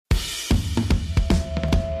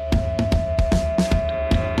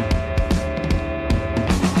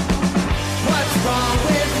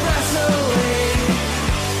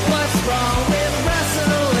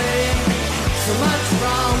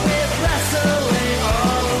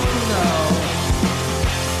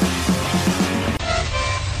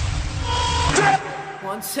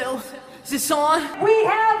Is this on? We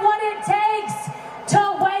have what it takes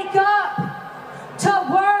to wake up, to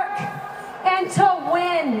work, and to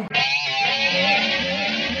win.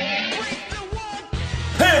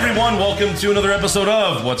 Hey everyone, welcome to another episode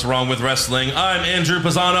of What's Wrong with Wrestling. I'm Andrew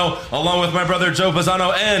Pisano, along with my brother Joe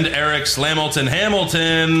Pisano and Eric Slamilton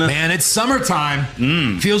Hamilton. Man, it's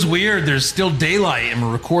summertime. Feels weird. There's still daylight and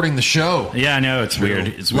we're recording the show. Yeah, I know. It's weird.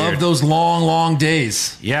 It's Love weird. those long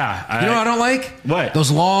days. Yeah. You know what I don't like? What?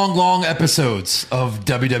 Those long episodes of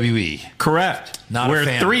WWE. Correct. Not a Where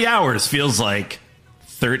fan. 3 hours feels like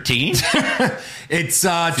 13. It's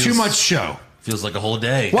too much show. Feels like a whole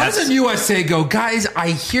day. Why doesn't USA go, guys, I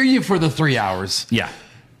hear you for the 3 hours, Yeah.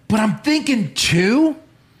 but I'm thinking 2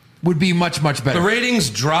 would be much better. The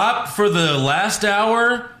ratings drop for the last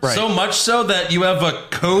hour, Right. so much so that you have a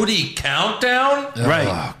Cody countdown Right.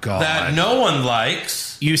 Oh, God. that no one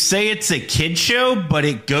likes. You say it's a kid show, but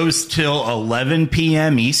it goes till 11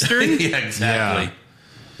 p.m. Eastern. Yeah, exactly.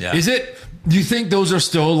 Yeah. Is it? Do you think those are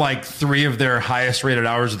still like 3 of their highest rated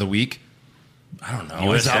hours of the week? I don't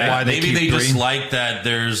know. Is that why they Maybe keep they just 3? like that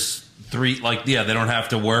there's 3, they don't have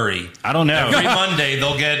to worry. I don't know. Every Monday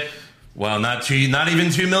they'll get, not even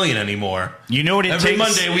 2 million anymore. You know what it Every takes?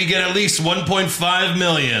 Monday we get at least 1.5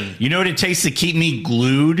 million. You know what it takes to keep me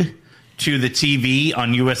glued to the TV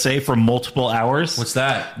on USA for multiple hours? What's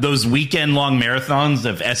that? Those weekend-long marathons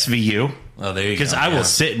of SVU. Oh, there you go. Because I will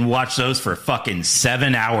sit and watch those for fucking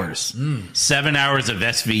 7 hours. 7 hours of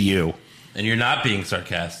SVU. And you're not being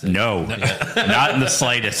sarcastic. No, not in the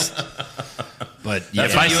slightest. But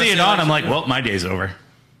If I see it on, I'm like, well, my day's over.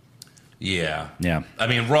 Yeah. Yeah. I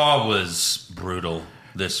mean, Raw was brutal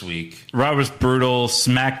this week. Raw was brutal.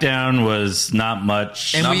 SmackDown was not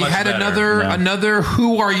much. And Not we much had better. another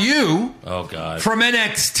Who Are You Oh, God. from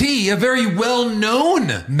NXT, a very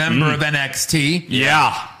well-known member of NXT,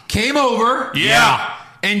 Yeah. came over Yeah.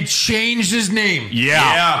 and changed his name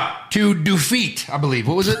Yeah. to Defeat, I believe.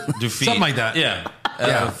 What was it? Defeat. Something like that.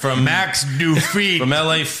 Yeah. From Max Defeat. From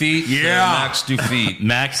LA Feet to Yeah. Max Do Feet.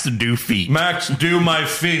 Max do feet. Max Do My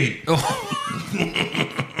Feet.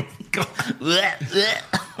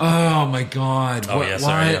 Oh my God! Oh, yeah,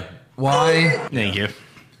 sorry, yeah. Why? Thank you.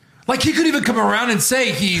 Like he could even come around and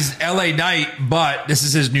say he's LA Knight, but this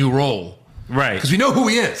is his new role Right. because we know who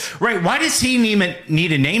he is. Right. Why does he need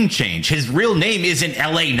a name change? His real name isn't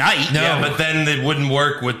LA Knight. No. Yeah, but then it wouldn't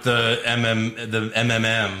work with the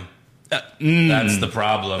MMM. That's the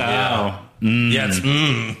problem. Yeah. Yeah, it's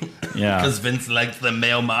Yeah. because Vince likes the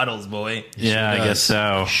male models, boy. Yeah, I guess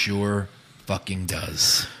so. Sure, fucking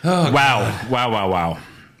does. Wow.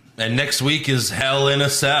 And next week is Hell in a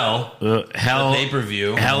Cell. Hell. The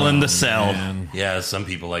pay-per-view. Hell in the cell. Man. Yeah, as some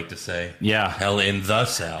people like to say. Yeah. Hell in the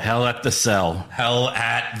cell. Hell at the cell. Hell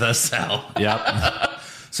at the cell. Yep.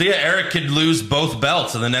 So yeah, Eric could lose both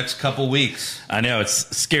belts in the next couple weeks. I know.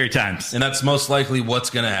 It's scary times. And that's most likely what's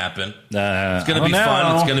going to happen. It's It's going to be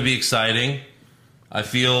fun. It's going to be exciting. I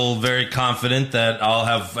feel very confident that I'll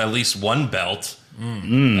have at least one belt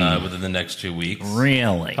within the next 2 weeks.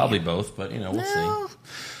 Really? Probably both, but we'll see.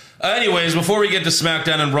 Anyways, before we get to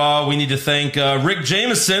SmackDown and Raw, we need to thank Rick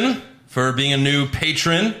Jameson for being a new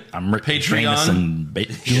patron. I'm Rick Patreon. Jameson.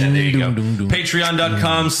 Yeah, there you go.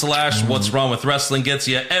 Patreon.com/What's Wrong with Wrestling gets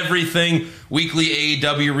you everything. Weekly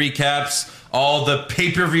AEW recaps, all the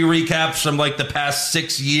pay-per-view recaps from like the past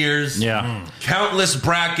 6 years. Yeah. Countless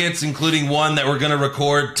brackets, including one that we're going to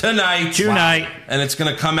record tonight. Tonight. And it's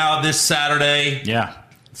going to come out this Saturday. Yeah.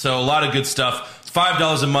 So a lot of good stuff.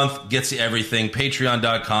 $5 a month gets you everything.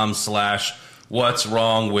 Patreon.com/What's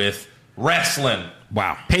Wrong with Wrestling.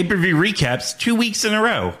 Wow. Pay-per-view recaps 2 weeks in a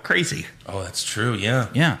row. Crazy. Oh, that's true. Yeah.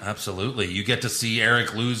 Yeah. Absolutely. You get to see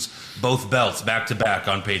Eric lose both belts back to back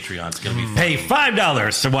on Patreon. It's going to be fun. Pay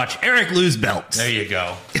 $5 to watch Eric lose belts. There you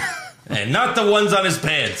go. And not the ones on his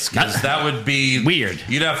pants, because that would be weird.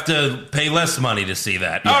 You'd have to pay less money to see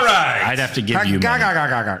that. All right. I'd have to give you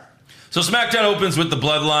money. So SmackDown opens with the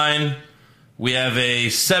Bloodline. We have a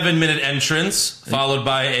 7-minute entrance, followed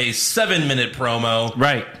by a 7-minute promo.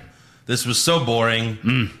 Right. This was so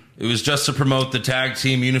boring. It was just to promote the tag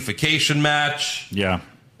team unification match. Yeah.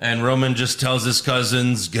 And Roman just tells his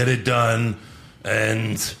cousins, get it done.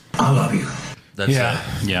 And I love you. that's Yeah.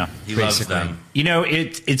 it. Yeah. He loves them. You know,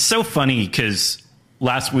 it's so funny because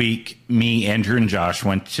last week, me, Andrew, and Josh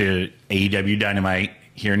went to AEW Dynamite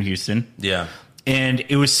here in Houston. Yeah. And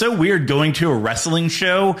it was so weird going to a wrestling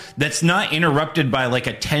show that's not interrupted by like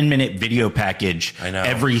a 10-minute video package I know.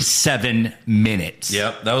 every 7 minutes.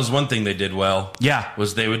 Yep, that was one thing they did well. Yeah.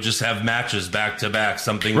 Was they would just have matches back to back.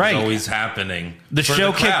 Something Right. was always happening. The for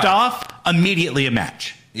show the crowd. kicked off, immediately a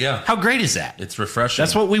match. Yeah. How great is that? It's refreshing.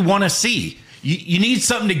 That's what we want to see. You need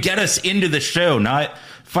something to get us into the show, not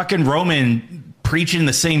fucking Roman preaching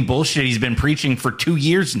the same bullshit he's been preaching for 2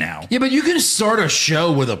 years now. Yeah, but you can start a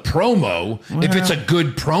show with a promo if it's a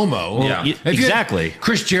good promo. Yeah. If Exactly. you had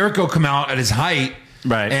Chris Jericho come out at his height,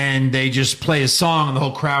 Right. and they just play his song and the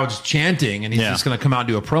whole crowd's chanting, and he's just going to come out and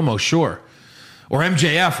do a promo, sure. Or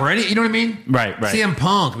MJF or any, you know what I mean? Right. CM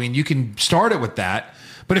Punk. I mean, you can start it with that.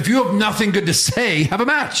 But if you have nothing good to say, have a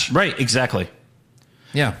match. Right, exactly.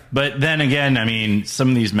 Yeah. But then again, I mean, some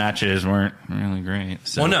of these matches weren't really great.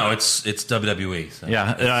 So. Well, no, it's WWE. So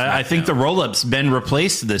Yeah, I think the roll-up's been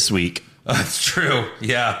replaced this week. That's true.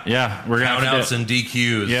 Yeah. Yeah, we're going to have Countouts to... and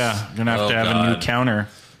DQs. Yeah, going to have a new counter.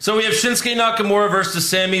 So we have Shinsuke Nakamura versus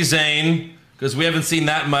Sami Zayn, because we haven't seen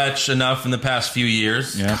that much enough in the past few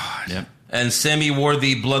years. Yeah. Yep. And Sami wore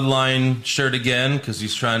the Bloodline shirt again because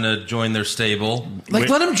he's trying to join their stable. Like,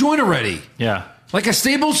 let him join already. Yeah. Like a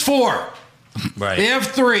stable's 4. Right. They have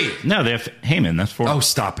 3. No, they have Heyman. That's 4. Oh,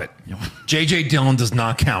 stop it. J.J. Dillon does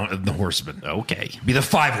not count as the Horseman. Okay. Be the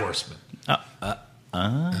 5 Horsemen.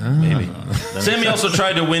 Maybe. Sami also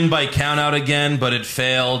tried to win by countout again, but it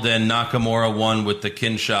failed, and Nakamura won with the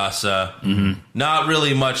Kinshasa. Mm-hmm. Not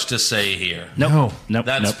really much to say here. Nope.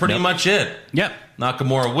 That's pretty much it. Yep.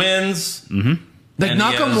 Nakamura wins. Mm-hmm. Like, and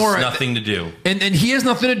Nakamura he has nothing to do. And he has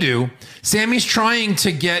nothing to do. Sammy's trying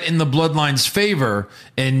to get in the Bloodline's favor,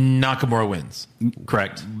 and Nakamura wins.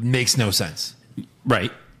 Correct. Makes no sense.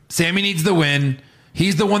 Right. Sammy needs the win.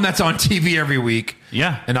 He's the one that's on TV every week.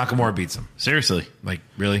 Yeah. And Nakamura beats him. Seriously. Like,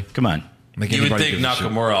 really? Come on. Like, You would anybody think gives a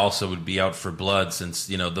shit. Nakamura also would be out for blood since,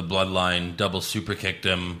 the Bloodline double super kicked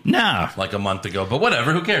him No. like a month ago. But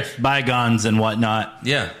whatever, who cares? Bygones and whatnot.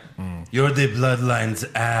 Yeah. You're the Bloodline's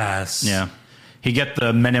ass. Yeah. He got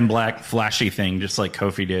the Men in Black flashy thing just like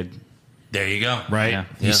Kofi did. There you go. Right? Yeah.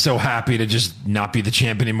 He's so happy to just not be the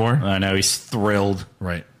champ anymore. I know. He's thrilled.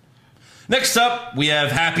 Right. Next up, we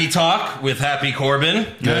have Happy Talk with Happy Corbin.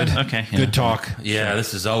 Good. Okay. Yeah. Good talk. Yeah,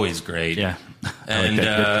 this is always great. Yeah. And I like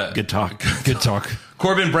that. Good talk. Good talk.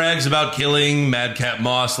 Corbin brags about killing Madcap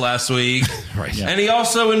Moss last week. Right. And he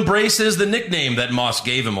also embraces the nickname that Moss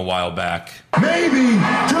gave him a while back. Maybe,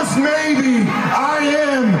 just maybe, I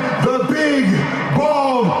am the big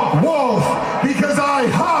bald wolf because I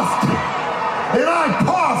huffed and I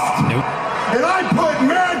puffed and I put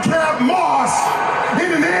Madcap Moss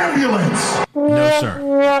in an ambulance. No,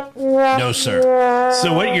 sir. No, sir.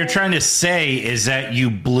 So what you're trying to say is that you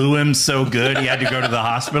blew him so good he had to go to the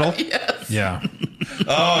hospital? Yeah.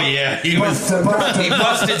 Oh, yeah. He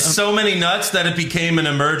busted so many nuts that it became an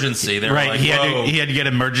emergency. They were Right. like, He whoa. had to get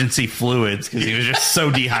emergency fluids because he was just so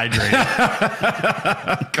dehydrated.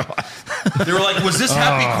 They were like, was this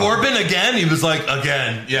Happy Corbin again? He was like,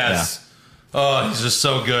 again, yes. Oh, he's just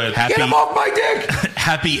so good. Happy, Get him off my dick!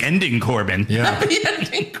 happy ending, Corbin. Yeah. Happy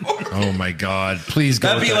ending Corbin. Oh, my God. Please go.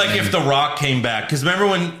 That'd with be that like name. if The Rock came back. Because remember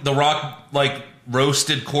when The Rock,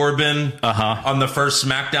 roasted Corbin on the first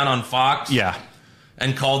SmackDown on Fox? Yeah.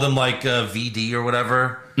 And called him, VD or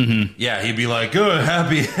whatever? Mm-hmm. Yeah, he'd be like, oh,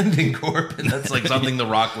 happy ending, Corbin. That's like something The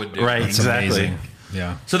Rock would do. Right. That's exactly. amazing.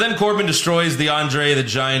 Yeah. So then Corbin destroys the Andre the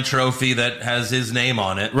Giant trophy that has his name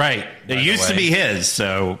on it. Right. It used to be his,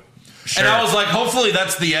 so... Sure. And I was like, hopefully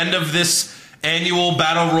that's the end of this annual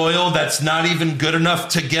battle royal that's not even good enough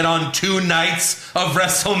to get on 2 nights of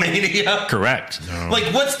WrestleMania. Correct.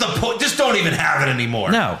 What's the point? Just don't even have it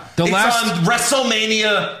anymore. No. It's on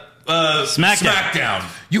WrestleMania SmackDown.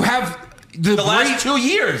 You have the last 2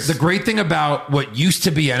 years. The great thing about what used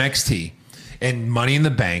to be NXT and Money in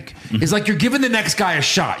the Bank is you're giving the next guy a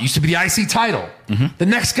shot. Used to be the IC title. The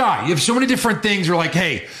next guy. You have so many different things. You're like,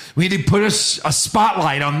 hey, we need to put a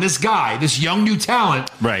spotlight on this guy, this young new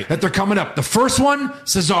talent that they're coming up. The first one,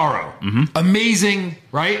 Cesaro. Amazing,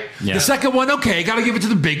 right? Yeah. The second one, okay, got to give it to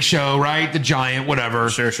the Big Show, right? The Giant, whatever.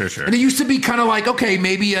 Sure. And it used to be kind of like, okay,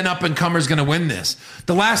 maybe an up-and-comer is going to win this.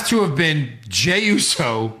 The last 2 have been Jey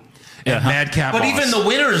Uso and Madcap But Moss. even the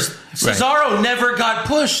winners, Cesaro never got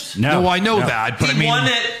pushed. No, I know that, but He won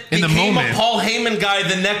it, in the became moment, a Paul Heyman guy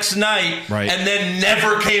the next night, Right. and then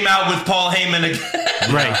never came out with Paul Heyman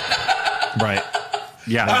again. right?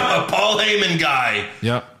 Yeah. I'm a Paul Heyman guy.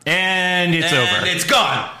 Yep. And it's And over. it's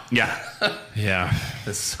gone. Yeah. Yeah.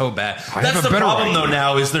 It's so bad. I That's have a the better problem, one. though,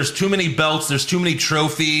 now, is there's too many belts, there's too many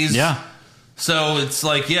trophies. Yeah. So it's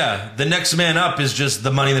like, the next man up is just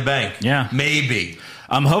the Money in the Bank. Yeah. Maybe.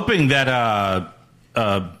 I'm hoping that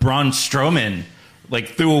Braun Strowman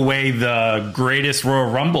threw away the greatest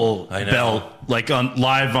Royal Rumble I know. belt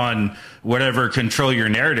live on whatever Control Your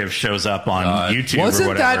Narrative shows up on YouTube or Wasn't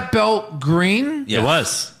whatever. that belt green? Yeah. It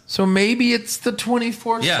was. So maybe it's the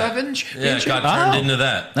 24/7 Yeah, it championship. got turned into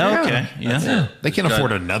that. Oh, okay. That's Yeah. it. They can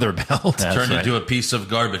afford another belt. Turned right. into a piece of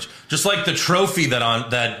garbage, just like the trophy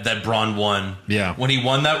that Braun won. Yeah. when he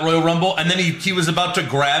won that Royal Rumble, and then he was about to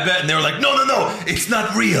grab it, and they were like, "No, it's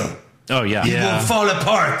not real. Oh, yeah. It will fall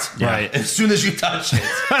apart Right. as soon as you touch it."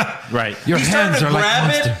 Right. Your He started hands to are like grab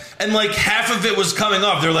monster. it, and like half of it was coming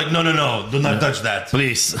off. They're like, "No, do not touch that,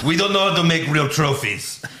 Please. We don't know how to make real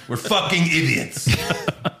trophies. We're fucking idiots."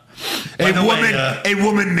 A the way,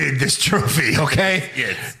 woman made this trophy. Okay.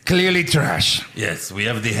 Yes. Clearly trash. Yes, we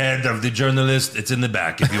have the head of the journalist. It's in the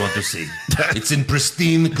back if you want to see. It's in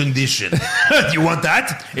pristine condition. You want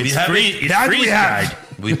that? It's have free. it. It's That we freeze have. dried.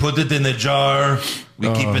 We put it in a jar. We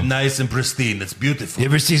keep it nice and pristine. It's beautiful. You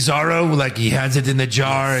ever see Zorro? Like he has it in the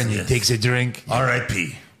jar and yes. he takes a drink.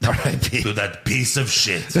 R.I.P. R.I.P. to that piece of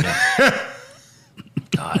shit.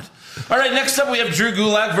 God. All right, next up we have Drew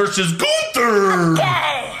Gulak versus Gunther.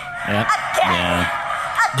 Yeah.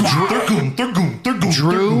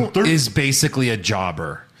 Drew is basically a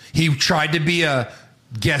jobber. He tried to be a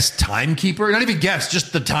guest timekeeper. Not even guest,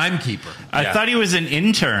 just the timekeeper. I thought he was an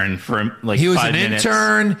intern for like He was 5 an minutes.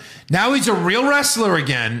 intern. Now he's a real wrestler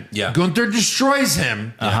again. Yeah. Gunther destroys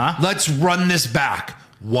him. Let's run this back.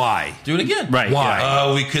 Why? Do it again. Right. Why?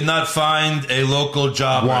 yeah. We could not find a local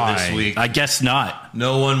jobber Why? this week. I guess not.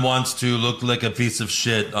 No one wants to look like a piece of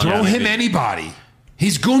shit. On Throw TV. him anybody.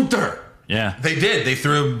 He's Gunther. Yeah. They did. They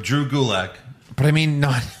threw Drew Gulak. But I mean,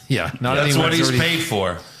 not That's anyone what he's already- paid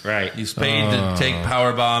for. Right. He's paid to take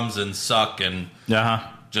power bombs and suck and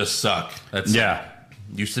just suck. That's Yeah.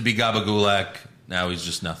 Used to be Gaba Gulak. Now he's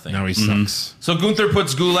just nothing. Now he sucks. So Gunther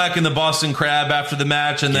puts Gulak in the Boston Crab after the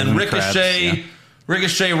match, and then him Ricochet crabs, yeah.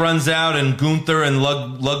 Ricochet runs out, and Gunther and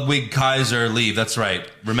Ludwig Kaiser leave. That's right.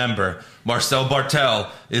 Remember, Marcel Bartel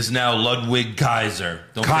is now Ludwig Kaiser.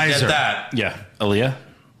 Don't Kaiser. forget that. Yeah. Aaliyah?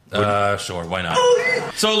 Sure, why not?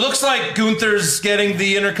 So it looks like Gunther's getting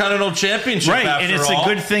the Intercontinental Championship Right. after And it's all. a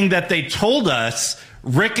good thing that they told us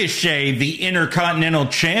Ricochet, the Intercontinental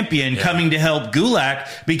Champion, coming to help Gulak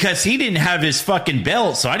because he didn't have his fucking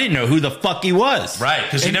belt, so I didn't know who the fuck he was. Right,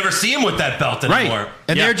 because you never see him with that belt anymore.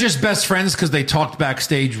 And Yeah. they're just best friends because they talked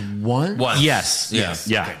backstage once? Once. Yes. Yes.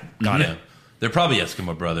 Yeah. Got Yeah. it. They're probably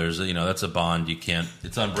Eskimo brothers. You know, that's a bond. You can't,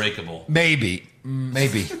 it's unbreakable. Maybe.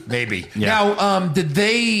 Yeah. Now, did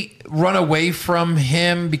they run away from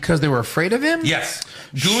him because they were afraid of him? Yes.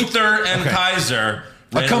 Gunther and Kaiser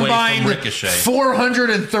A ran away combined from Ricochet.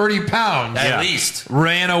 430 pounds At least.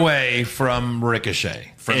 ran away from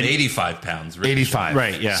Ricochet. From 85 pounds. Ricochet. 85.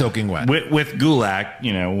 Right, yeah. Soaking wet. With Gulak,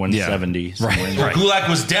 170. Right. Well, Gulak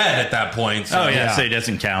was dead at that point. So. Oh, yeah, Yeah. so it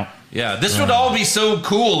doesn't count. Yeah, this would all be so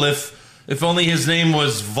cool if only his name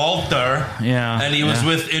was Walter. Yeah, And he was yeah.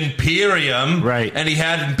 with Imperium. Right. And he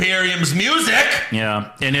had Imperium's music.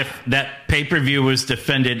 Yeah. And if that pay-per-view was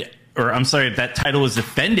defended, or I'm sorry, if that title was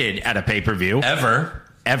defended at a pay-per-view,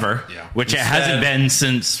 Ever. which it Instead- hasn't been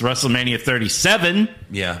since WrestleMania 37.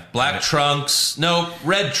 Yeah. Black trunks. No,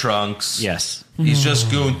 red trunks. Yes. He's just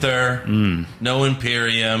Gunther. No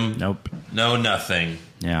Imperium. Nope. No nothing.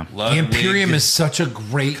 Yeah. The Imperium is such a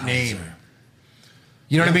great name.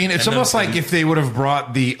 You know what I mean? It's And almost then- like if they would have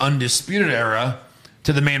brought the Undisputed Era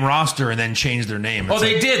to the main roster and then changed their name. Oh, It's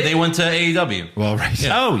they like, did. They went to AEW. well, right.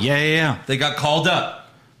 Yeah. Oh, yeah. They got called up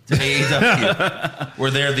to AEW,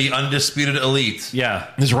 where they're the undisputed elite. Yeah.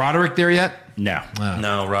 Is Roderick there yet? No.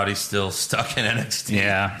 No, Roddy's still stuck in NXT.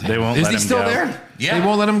 Yeah. They won't Is let he him still go. there? Yeah. They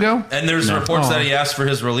won't let him go? And there's reports that he asked for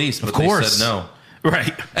his release, but they course. said no.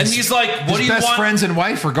 Right. And he's like, "What do His you best want?" friends and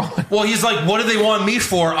wife are gone. Well, he's like, "What do they want me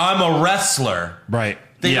for? I'm a wrestler." Right.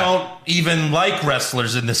 They Yeah. don't even like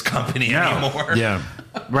wrestlers in this company No. anymore. Yeah.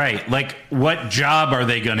 Right. Like, what job are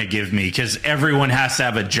they going to give me? Because everyone has to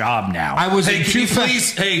have a job now. I was Hey, in can too you fast.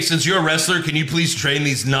 please? Hey, since you're a wrestler, can you please train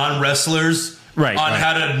these non-wrestlers Right, on right.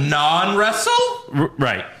 how to non-wrestle?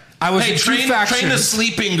 Right. I was Hey, in two train the factions.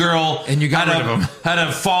 sleeping girl, And you got how rid of him. How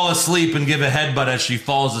to fall asleep and give a headbutt as she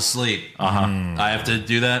falls asleep. I have to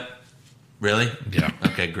do that. Really? Yeah.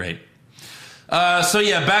 Okay, great. So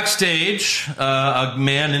yeah, backstage, a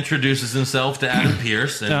man introduces himself to Adam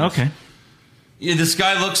Pearce. And Oh, okay. yeah, this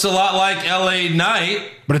guy looks a lot like L.A.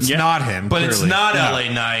 Knight, But it's Yeah. not him. but it's clearly. not No. L.A.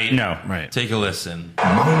 Knight. No. Right. Take a listen.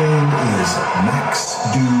 My name is Max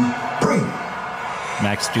Dupree.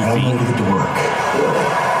 Max I'm ready Duffy. to get to work.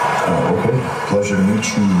 Okay. Pleasure to meet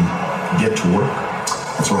you. Get to work.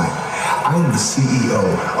 That's right. I am the CEO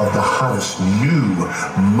of the hottest new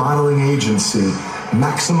modeling agency,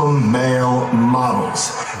 Maximum Male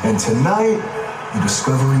Models. And tonight, the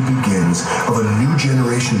discovery begins of a new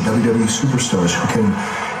generation of WWE superstars who can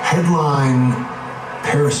headline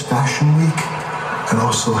Paris Fashion Week and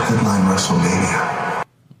also headline WrestleMania.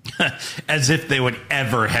 As if they would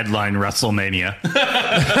ever headline WrestleMania.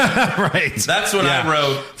 Right. That's when I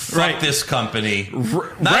wrote, fuck this company.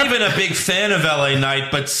 Not even a big fan of LA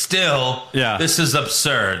Knight, but still, this is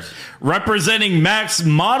absurd. Representing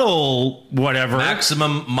Maximum Male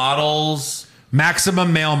Models.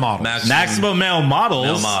 Maximum male models. Maximum Male Models.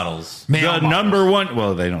 Male models. The number one.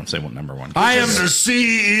 Well, they don't say what number one. I am the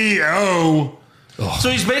CEO. So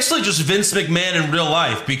he's basically just Vince McMahon in real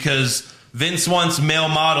life because Vince wants male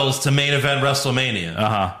models to main event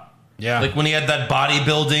WrestleMania. Yeah. Like when he had that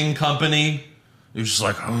bodybuilding company, he was just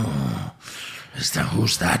like, oh,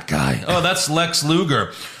 who's that guy? Oh, that's Lex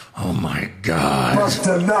Luger. Oh my God. Must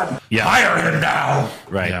have not. Hire him now.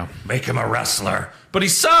 Right. Yeah. Make him a wrestler. But he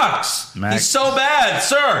sucks. He's so bad,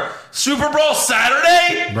 sir. Super Bowl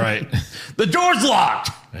Saturday? Right. The door's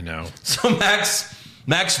locked. I know. So Max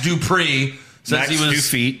Dupree says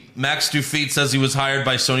Max Dufeet says he was hired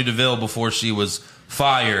by Sonya Deville before she was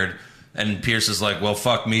fired. And Pierce is like, well,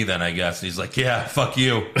 fuck me then, I guess. And he's like, yeah, fuck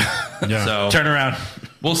you. Yeah. So Turn around.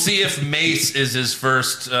 we'll see if Mace is his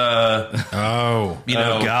first, God.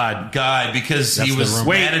 guy because he was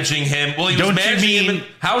managing him. Well, he was managing him in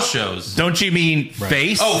house shows. Don't you mean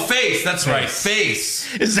Face? Oh, Face. That's right. Face.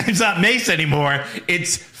 His name's not Mace anymore.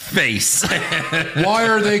 It's Face. Why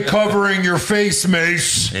are they covering your face,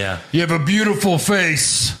 Mace? Yeah. You have a beautiful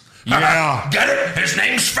face. Yeah. Get it? His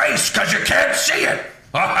name's Face because you can't see it.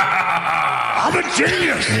 I'm a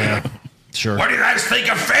genius. Yeah. Sure. What do you guys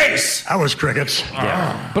think of Face? That was crickets.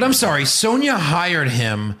 But I'm sorry, Sonya hired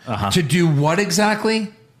him to do what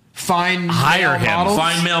exactly? Find male models?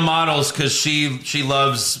 Find male models because she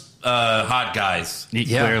loves hot guys.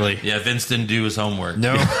 Clearly. Yeah, Vince didn't do his homework.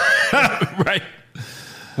 No. Right.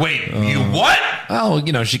 Wait, you what? Oh,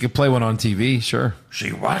 you know, she could play one on TV, sure.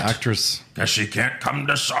 She what? Actress. Because she can't come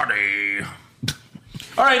to Saudi.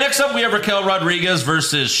 All right, next up we have Raquel Rodriguez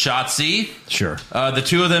versus Shotzi. Sure. The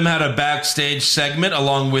two of them had a backstage segment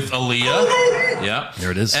along with Aaliyah. Yeah.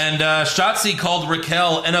 There it is. And Shotzi called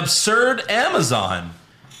Raquel an absurd Amazon.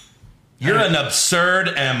 You're an absurd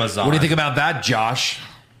Amazon. What do you think about that, Josh?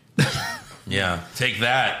 Yeah, take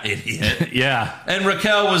that, idiot. Yeah. And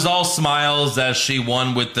Raquel was all smiles as she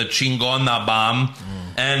won with the Chingona bomb.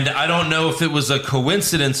 And I don't know if it was a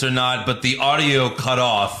coincidence or not, but the audio cut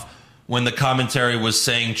off when the commentary was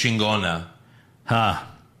saying Chingona.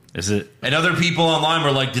 Is it? And other people online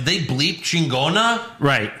were like, did they bleep Chingona?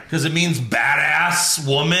 Right. Because it means badass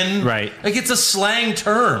woman. Right. Like it's a slang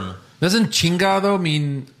term. Doesn't chinga, though,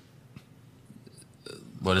 mean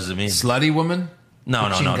What does it mean? slutty woman? No.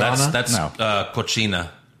 Chingona? That's No. cochina.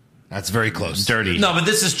 That's very close. Dirty. No, but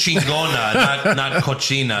this is chingona, not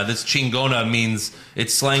cochina. This chingona means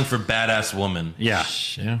it's slang for badass woman. Yeah.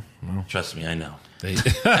 Yeah. Well, Trust me, I know. they,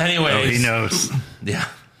 Anyways. He knows. Yeah.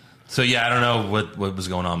 So, yeah, I don't know what was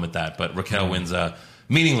going on with that, but Raquel wins a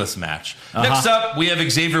meaningless match. Next up, we have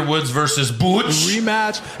Xavier Woods versus Butch.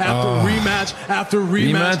 Rematch after rematch after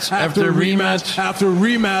rematch after rematch after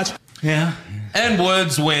rematch. Yeah. And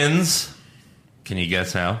Woods wins. Can you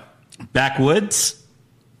guess how? Backwoods?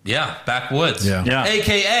 Yeah, Backwoods. Yeah. Yeah.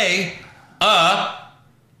 AKA,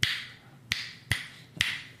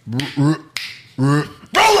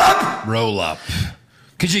 roll up.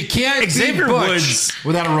 Because you can't Xavier beat Butch Woods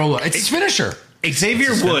without a roll up. It's his finisher.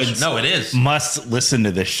 Xavier Woods No, it is. must listen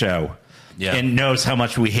to this show. Yeah. And knows how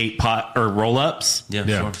much we hate pot or roll ups. Yeah,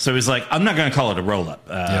 Yeah. sure. So he's like, I'm not going to call it a roll up.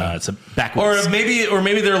 It's a backwoods. Or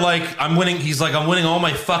maybe they're like, I'm winning. He's like, I'm winning all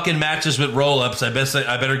my fucking matches with roll-ups. I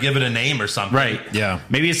better give it a name or something. Right. Yeah.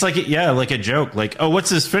 Maybe it's like a joke. Like, oh, what's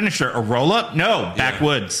his finisher? A roll up? No,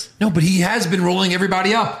 backwoods. No, but he has been rolling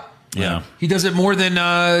everybody up. Yeah. He does it more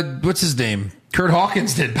than, what's his name? Kurt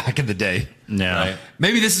Hawkins did back in the day. No. Right.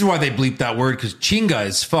 Maybe this is why they bleeped that word, because chinga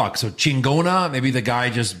is fuck. So chingona, maybe the guy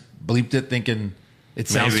just bleeped it thinking it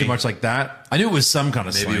sounds Maybe. too much like that. I knew it was some kind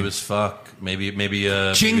of Maybe slang. it was fuck. Maybe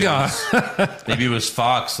Chinga. Maybe it was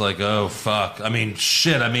Fox. Like, oh fuck. I mean,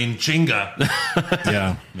 shit. I mean, chinga.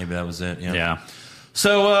 Yeah. Maybe that was it. Yeah. Yeah.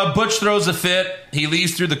 So Butch throws a fit. He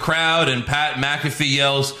leaves through the crowd, and Pat McAfee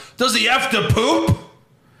yells, "Does he have to poop?"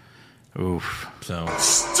 Oof. So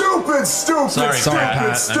Stupid, Sorry,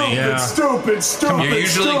 Pat. stupid. You're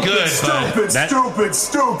usually good, but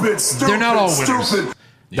Stupid. They're not all winners.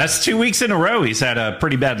 That's 2 weeks in a row he's had a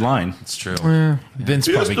pretty bad line. it's true. Vince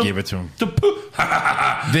probably gave it to him. To poop.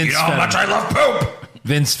 Vince You know how fed much him. I love poop.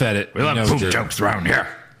 Vince fed it. We love He knows poop it. jokes around here.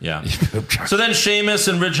 Yeah. So then Sheamus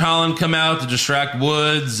and Ridge Holland come out to distract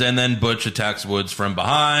Woods, and then Butch attacks Woods from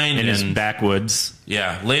behind. In his backwoods.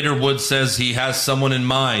 Yeah. Later, Woods says he has someone in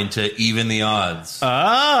mind to even the odds.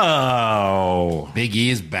 Oh. Big E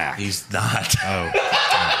is back. He's not. Oh.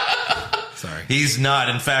 Sorry. He's not.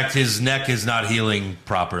 In fact, his neck is not healing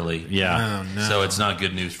properly. Yeah. Oh, no. So it's not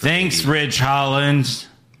good news for Thanks, Big E. Ridge Holland.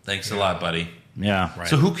 Thanks a lot, buddy. Yeah. Right.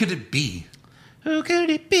 So who could it be? Who could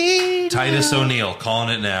it be? Titus O'Neil, calling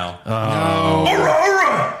it now. No.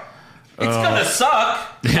 It's gonna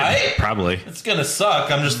suck, right? Probably. It's gonna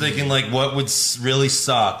suck. I'm just thinking, like, what would really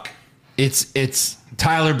suck? It's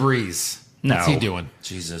Tyler Breeze. No. What's he doing?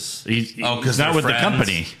 Jesus. He's because not with the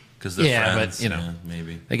company. Because they're Yeah, friends. but, you know.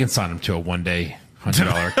 Maybe. They can sign him to a one-day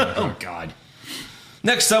 $100 contract. Oh, God.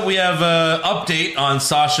 Next up, we have an update on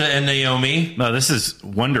Sasha and Naomi. No, this is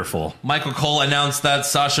wonderful. Michael Cole announced that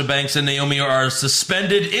Sasha Banks and Naomi are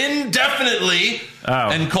suspended indefinitely. Oh.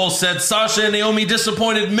 And Cole said Sasha and Naomi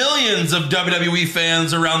disappointed millions of WWE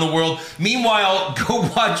fans around the world. Meanwhile, go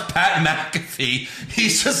watch Pat McAfee.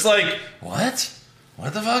 He's just like, what?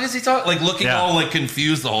 What the fuck is he talking? Like, looking all like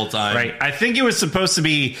confused the whole time. Right. I think it was supposed to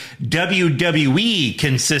be WWE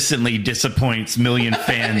consistently disappoints millions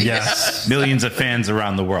of fans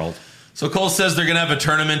around the world. So Cole says they're going to have a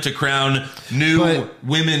tournament to crown new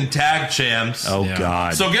women tag champs. Oh,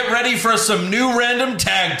 God. So get ready for some new random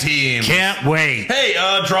tag teams. Can't wait. Hey,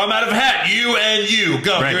 draw them out of a hat. You and you.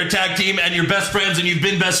 Go. Right. You're a tag team and you're best friends and you've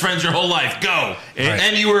been best friends your whole life. Go.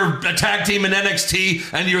 And you were a tag team in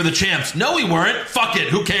NXT and you were the champs. No, we weren't. Fuck it.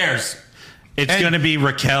 Who cares? It's going to be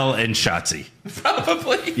Raquel and Shotzi.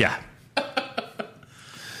 Probably. Yeah.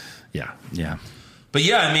 Yeah. But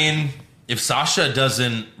yeah, I mean, if Sasha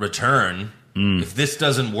doesn't return, if this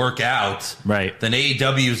doesn't work out, Right. then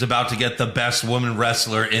AEW is about to get the best woman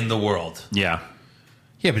wrestler in the world. Yeah.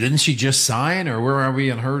 Yeah, but didn't she just sign, or where are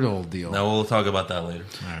we on her little deal? No, we'll talk about that later.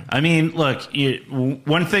 I mean, look,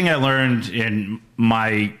 one thing I learned in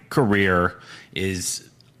my career is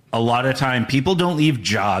a lot of time people don't leave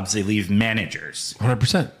jobs, they leave managers.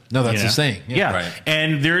 100%. No, that's the saying. Yeah. Right.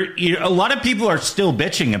 And a lot of people are still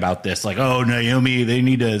bitching about this. Like, oh, Naomi, they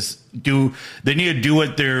need to do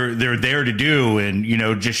what they're there to do and,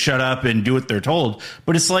 just shut up and do what they're told.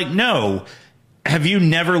 But it's like, no. Have you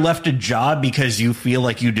never left a job because you feel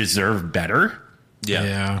like you deserve better?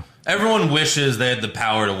 Yeah. Everyone wishes they had the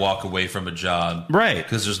power to walk away from a job. Right.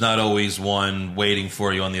 Because there's not always one waiting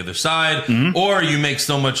for you on the other side. Or you make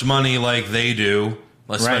so much money like they do,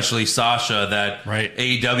 especially Sasha, that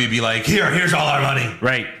AEW be like, here's all our money.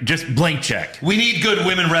 Right. Just blank check. We need good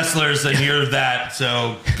women wrestlers, and you're that.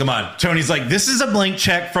 So come on. Tony's like, this is a blank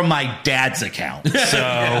check from my dad's account.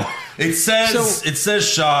 So it says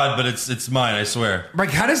Shad, but it's mine, I swear.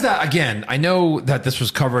 Like, how does that, again, I know that this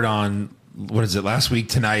was covered on, what is it, last week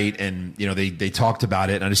tonight, and they talked about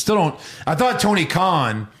it, and I still don't. I thought Tony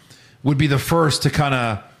Khan would be the first to kind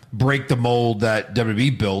of break the mold that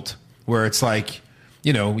WWE built, where it's like,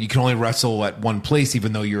 you can only wrestle at one place,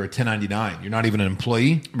 even though you're a 1099. You're not even an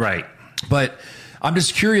employee, right? But I'm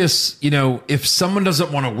just curious, if someone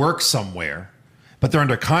doesn't want to work somewhere, but they're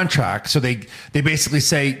under contract, so they basically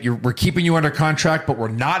say we're keeping you under contract, but we're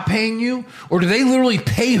not paying you, or do they literally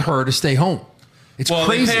pay her to stay home? It's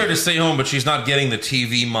crazy. They pay her to stay home, but she's not getting the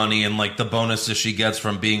TV money and like the bonuses she gets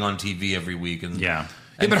from being on TV every week. And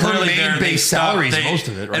but her main base salary is most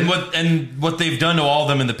of it, right? And what they've done to all of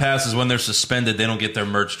them in the past is when they're suspended, they don't get their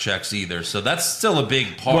merch checks either. So that's still a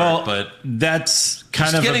big part. But that's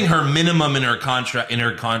kind of getting her minimum in her contract,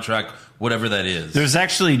 whatever that is. There's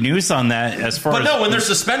actually news on that as far as... But no, when they're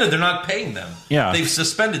suspended, they're not paying them. Yeah. They've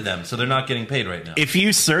suspended them, so they're not getting paid right now. If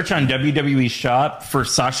you search on WWE Shop for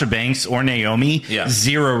Sasha Banks or Naomi,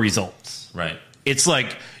 0 results. Right. It's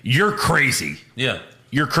like, you're crazy. Yeah.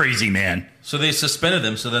 You're crazy, man. So they suspended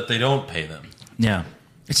them so that they don't pay them. Yeah.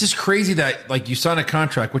 It's just crazy that, like, you sign a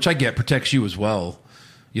contract, which I get protects you as well.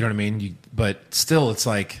 You know what I mean? But still, it's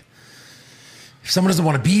like, if someone doesn't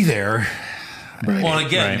want to be there... Right. Well,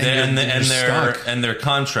 again, they're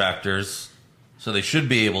contractors, so they should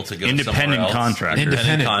be able to go somewhere else. Independent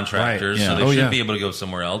contractors, right. So they should be able to go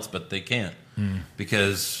somewhere else, but they can't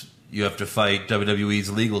because you have to fight WWE's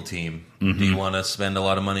legal team. Do you want to spend a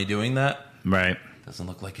lot of money doing that? Right. Doesn't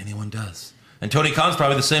look like anyone does. And Tony Khan's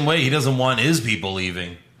probably the same way. He doesn't want his people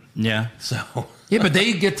leaving. Yeah. So but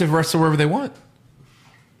they get to wrestle wherever they want.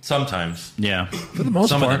 Sometimes. Yeah. For the most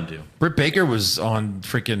part. Some of them do. Britt Baker was on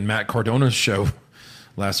freaking Matt Cardona's show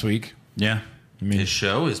last week. Yeah. I mean, his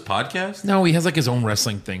show? His podcast? No, he has like his own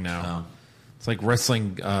wrestling thing now. Oh. It's like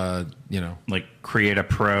wrestling, like Create a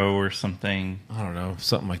Pro or something. I don't know.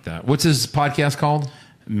 Something like that. What's his podcast called?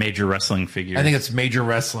 Major Wrestling Figures. I think it's Major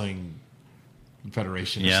Wrestling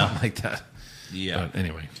Federation or something like that. Yeah. But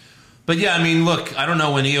anyway. But yeah, I mean, look, I don't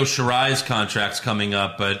know when Io Shirai's contract's coming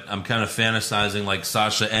up, but I'm kind of fantasizing like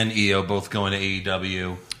Sasha and Io both going to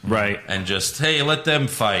AEW. Right. And just, hey, let them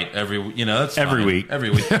fight that's every fine. week. Every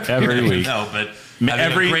week. Every week. No, but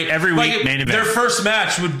every week main event. Their first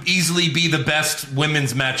match would easily be the best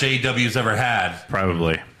women's match AEW's ever had.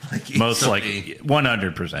 Probably. Most likely.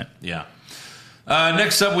 100%. Yeah.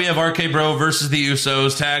 Next up, we have RK Bro versus the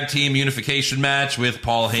Usos tag team unification match with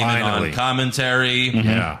Paul Heyman on commentary. Mm-hmm.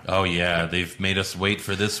 Yeah. Oh, yeah. They've made us wait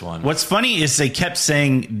for this one. What's funny is they kept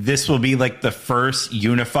saying this will be like the first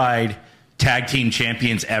unified tag team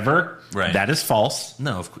champions ever. Right. That is false.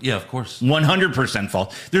 No, of course. 100%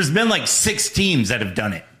 false. There's been like 6 teams that have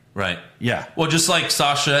done it. Right. Yeah. Well, just like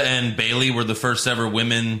Sasha and Bayley were the first ever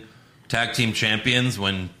women tag team champions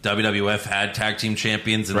when WWF had tag team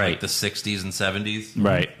champions in like the 60s and 70s.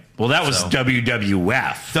 Right. Well, that was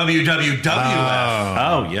WWF. WWF.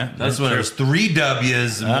 Oh, yeah. That's when there was 3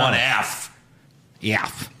 W's and 1 F. Yeah.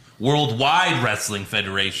 Worldwide Wrestling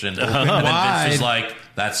Federation. And then Vince was like,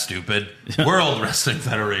 that's stupid. World Wrestling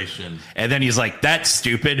Federation. And then he's like, that's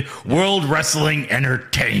stupid. World Wrestling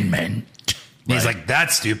Entertainment. He's like,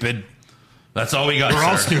 that's stupid. That's all we got. We're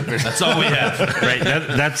all stupid. That's all we have. Right.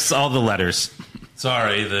 That's all the letters.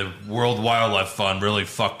 Sorry, the World Wildlife Fund really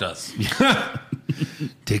fucked us.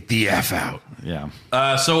 Take the F out. Yeah.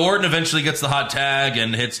 So Orton eventually gets the hot tag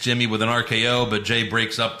and hits Jimmy with an RKO, but Jay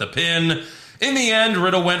breaks up the pin. In the end,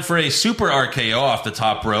 Riddle went for a super RKO off the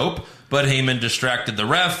top rope, but Heyman distracted the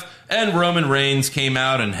ref, and Roman Reigns came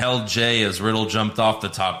out and held Jay as Riddle jumped off the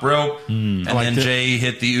top rope. And then Jay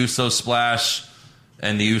hit the Uso splash,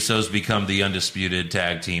 and the Usos become the undisputed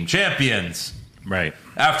tag team champions. Right.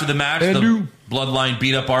 After the match, the Bloodline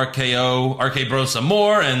beat up RK Bro some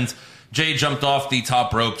more, and Jay jumped off the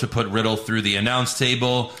top rope to put Riddle through the announce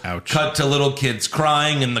table. Ouch. Cut to little kids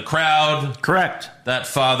crying in the crowd. Correct. That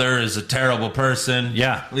father is a terrible person.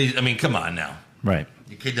 Yeah. I mean, come on now. Right.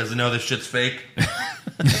 Your kid doesn't know this shit's fake.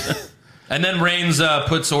 And then Reigns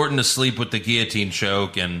puts Orton to sleep with the guillotine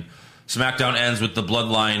choke, and SmackDown ends with the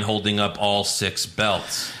Bloodline holding up all 6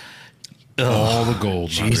 belts. All the gold.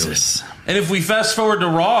 Jesus. Really. And if we fast forward to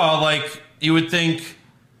Raw, like, you would think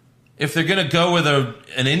if they're going to go with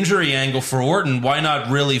an injury angle for Orton, why not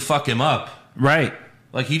really fuck him up? Right.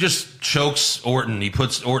 Like, he just chokes Orton. He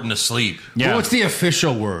puts Orton to sleep. Yeah. Well, what's the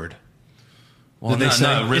official word? Well, Did they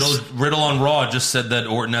say Riddle on Raw just said that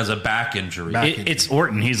Orton has a back injury. It's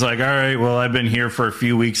Orton. He's like, all right, well, I've been here for a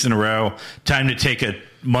few weeks in a row. Time to take a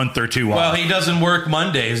month or 2 off. Well, he doesn't work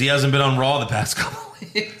Mondays. He hasn't been on Raw the past couple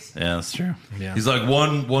weeks. Yeah, that's true. Yeah. He's like,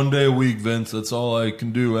 one day a week, Vince. That's all I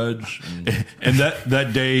can do, Edge. And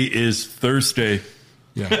that day is Thursday.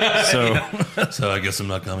 Yeah. So I guess I'm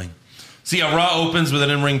not coming. So yeah, Raw opens with an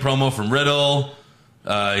in-ring promo from Riddle.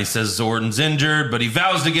 He says Orton's injured, but he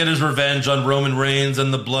vows to get his revenge on Roman Reigns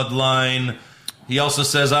and the Bloodline. He also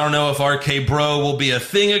says, I don't know if RK Bro will be a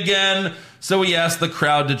thing again. So he asked the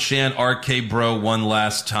crowd to chant RK Bro one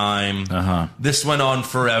last time. This went on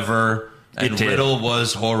forever, and Riddle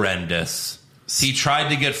was horrendous. He tried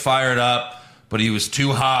to get fired up, but he was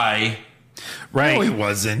too high. Right. No, he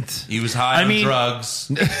wasn't. He was high on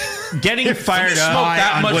drugs. Getting fired If you up. smoke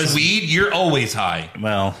that much weed, you're always high.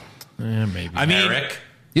 Well, Maybe. I mean, Eric.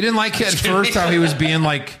 You didn't like at first how he was being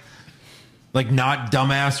like not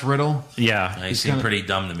dumbass Riddle? yeah. He seemed pretty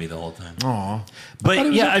dumb to me the whole time. Aw.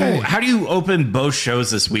 But yeah, okay. I mean, how do you open both shows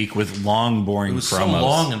this week with long, boring It was promos? so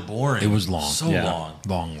long and boring. It was long. So Yeah. long.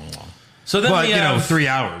 Long. So then But, we have 3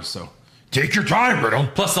 hours, so take your time, Riddle.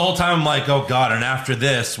 Plus, the whole time I'm like, oh, God. And after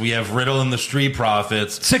this, we have Riddle and the Street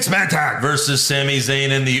Profits 6-man tag. versus Sami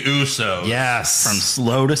Zayn and the Usos. Yes. From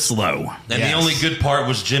slow to slow. And the only good part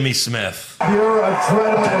was Jimmy Smith. Pure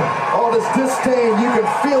adrenaline, all this disdain, you can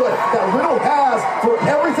feel it, that Riddle has for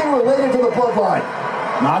everything related to the Bloodline.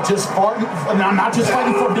 Not just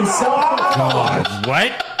fighting for himself. God.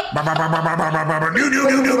 What?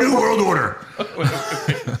 New world order.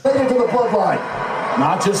 Related to the Bloodline.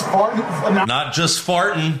 Not just farting. Not just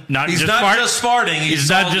farting. Not He's just not fart- just farting. He's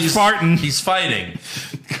not just farting. He's fighting.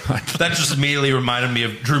 That just immediately reminded me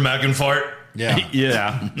of Drew McIntyre. Yeah.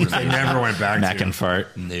 Yeah. They never went back Mac to. and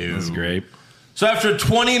fart. No. That's great. So after a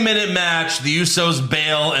 20-minute match, the Usos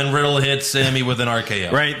bail and Riddle hits Sammy with an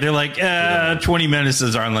RKO. Right. They're like, 20 minutes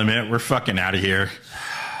is our limit. We're fucking out of here.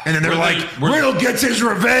 And then they're like, Riddle gets his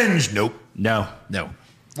revenge. Nope. No.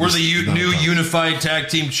 We're the new unified tag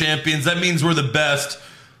team champions. That means we're the best.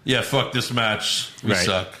 Yeah, fuck this match. We Right.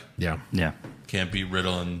 suck. Yeah. Yeah. Can't beat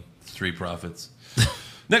Riddle and Street Profits.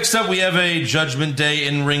 Next up, we have a Judgment Day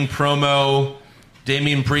in-ring promo.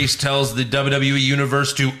 Damian Priest tells the WWE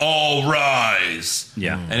Universe to all rise.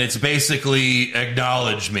 Yeah. And it's basically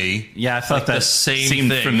acknowledge me. Yeah, I thought that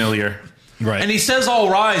seemed familiar. Right. And he says all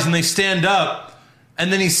rise, and they stand up.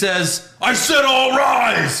 And then he says, I said all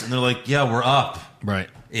rise. And they're like, yeah, we're up. Right.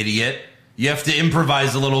 Idiot. You have to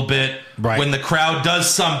improvise a little bit. Right. When the crowd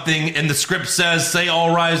does something and the script says, say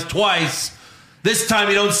all rise twice. This time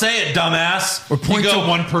you don't say it, dumbass. Or point you go, to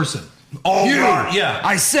one person. all rise. Yeah.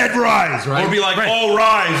 I said rise, right? Or be like, all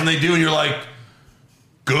rise. And they do, and you're like,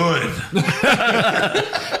 good.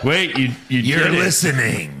 Wait, you're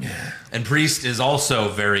listening. And Priest is also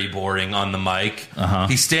very boring on the mic.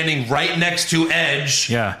 He's standing right next to Edge.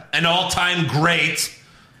 Yeah. An all-time great.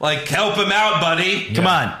 Like, help him out, buddy. Come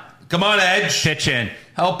on. Come on, Edge. Pitch in.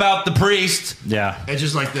 Help out the Priest. Yeah. Edge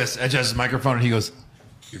is like this. Edge has his microphone, and he goes,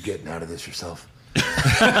 you're getting out of this yourself.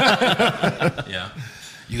 Yeah.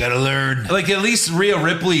 You got to learn. Like, at least Rhea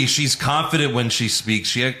Ripley, she's confident when she speaks.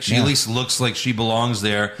 She at least looks like she belongs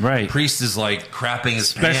there. Right. Priest is, like, crapping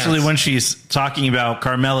his Especially pants. when she's talking about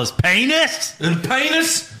Carmella's penis. And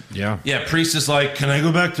penis? Yeah. Yeah, Priest is like, can I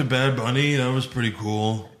go back to Bad Bunny? That was pretty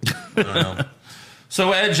cool. I don't know.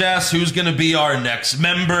 So Edge asks who's going to be our next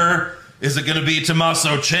member. Is it going to be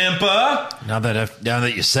Tommaso Ciampa? Now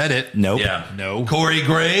that you said it. Nope. Yeah. No. Corey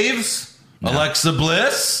Graves? No. Alexa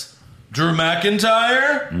Bliss? Drew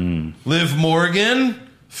McIntyre? Liv Morgan?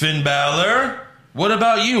 Finn Balor? What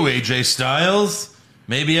about you, AJ Styles?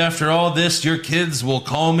 Maybe after all this, your kids will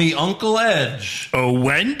call me Uncle Edge. Oh,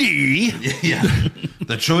 Wendy. Yeah.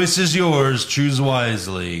 The choice is yours. Choose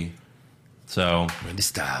wisely. So, Randy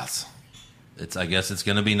Styles. I guess it's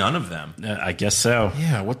going to be none of them. I guess so.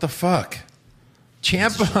 Yeah, what the fuck?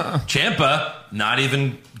 Ciampa. Ciampa, not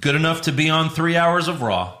even good enough to be on 3 hours of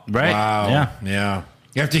Raw. Right. Wow. Yeah.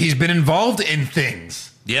 After he's been involved in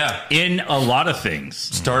things. Yeah. In a lot of things.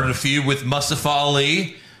 Started a feud with Mustafa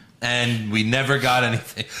Ali, and we never got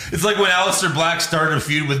anything. It's like when Aleister Black started a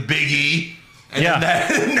feud with Big E. And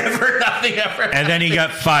nothing ever. And then he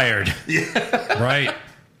got fired. Yeah. Right.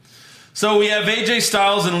 So we have AJ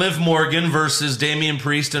Styles and Liv Morgan versus Damian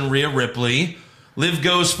Priest and Rhea Ripley. Liv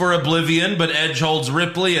goes for Oblivion, but Edge holds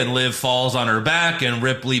Ripley, and Liv falls on her back, and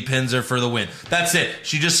Ripley pins her for the win. That's it.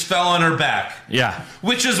 She just fell on her back. Yeah.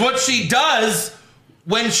 Which is what she does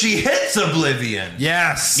when she hits Oblivion.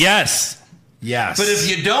 Yes. Yes. Yes. But if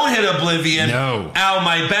you don't hit Oblivion, No. ow,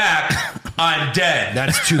 my back, I'm dead.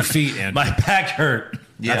 That's 2 feet, and My back hurt.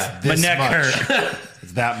 Yeah. My neck much. hurt.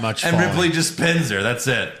 It's that much. And falling. Ripley just pins her. That's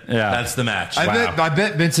it. Yeah. That's the match. I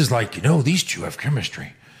bet Vince is like, these two have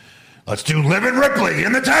chemistry. Let's do Liv and Ripley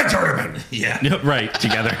in the tag tournament. Yeah. Right.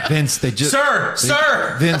 Together. Vince, they just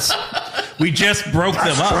Sir! Vince. We just broke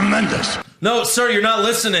them up. Tremendous. No, sir, you're not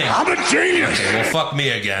listening. I'm a genius. Okay, well, fuck me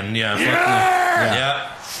again. Yeah, fuck you. Yeah.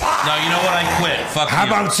 No, you know what? I quit. Fuck How you.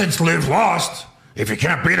 about since Liv lost, if you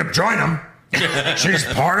can't beat him, join him. She's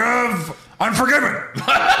part of Unforgiven.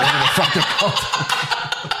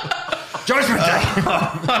 Judgment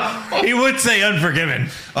Day. He would say Unforgiven.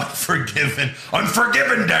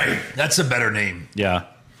 Unforgiven Day. That's a better name. Yeah.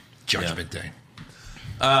 Judgment Day.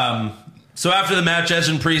 So after the match, Edge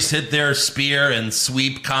and Priest hit their spear and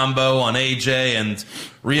sweep combo on AJ, and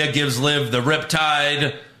Rhea gives Liv the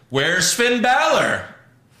Riptide. Where's Finn Balor?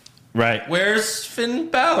 Right. Where's Finn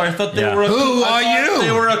Balor? I thought they Yeah. were a Who are you?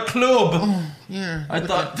 They were a club. Oh, yeah. I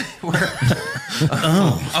thought they were.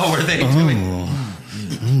 Oh, were they doing?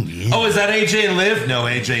 Oh, is that AJ and Liv? No,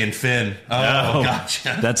 AJ and Finn. Oh,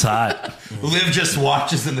 gotcha. That's hot. Liv just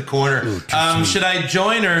watches in the corner. Should I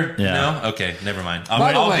join or Yeah. no? Okay, never mind.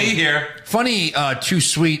 By the I'll way, be here. Funny, too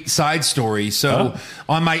sweet side story. So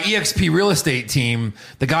on my EXP real estate team,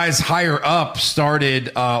 the guys higher up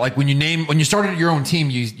started like when you started your own team,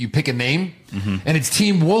 you pick a name, and it's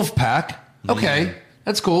Team Wolfpack. Okay,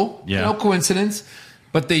 that's cool. Yeah. No coincidence.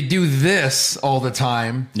 But they do this all the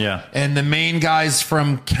time. Yeah. And the main guys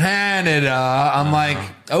from Canada, I'm like,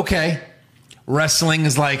 okay. Wrestling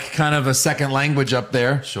is like kind of a second language up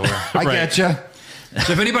there. Sure. I Right. get you.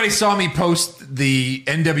 So if anybody saw me post the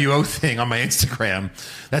NWO thing on my Instagram,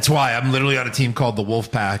 that's why I'm literally on a team called the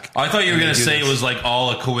Wolfpack. I thought you were And going they to do say this. it was like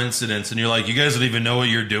all a coincidence, and you're like, you guys don't even know what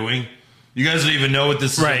you're doing. You guys don't even know what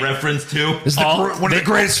this Right. is a reference to. This is one of the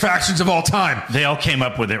greatest factions of all time. They all came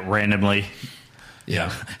up with it randomly.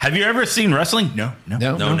 Yeah. Have you ever seen wrestling? No.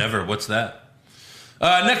 No, never. What's that?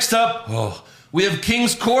 Next up, we have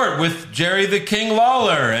King's Court with Jerry the King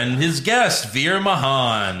Lawler and his guest, Veer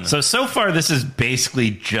Mahan. So far, this is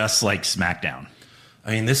basically just like SmackDown.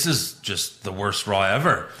 I mean, this is just the worst Raw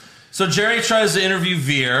ever. So Jerry tries to interview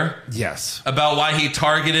Veer. Yes. About why he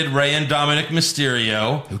targeted Rey and Dominic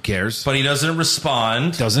Mysterio. Who cares? But he doesn't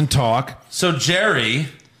respond. Doesn't talk. So Jerry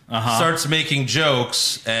starts making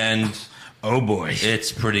jokes, and oh boy,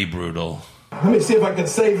 it's pretty brutal. Let me see if I can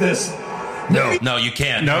save this. No, you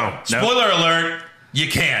can't. No. Spoiler alert, you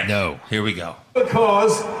can't. No. Here we go.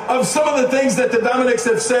 Because of some of the things that the Dominics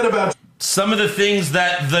have said about Some of the things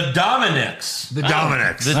that the Dominics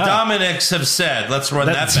have said. Let's run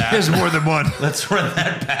that back. There's more than one. Let's run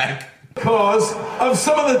that back. Because of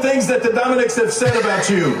some of the things that the Dominics have said about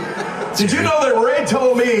you. Did you know that Ray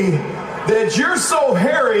told me that you're so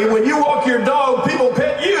hairy when you walk your dog, people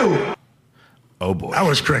pet you? Oh boy. That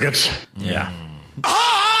was crickets. Yeah.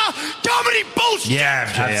 Dominic bullshit! Yeah,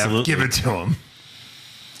 MJF. Absolutely. Give it to him.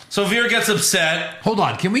 So Veer gets upset. Hold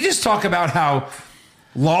on. Can we just talk about how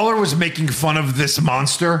Lawler was making fun of this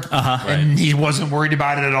monster and he wasn't worried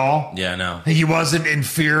about it at all? Yeah, no. He wasn't in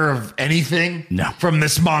fear of anything from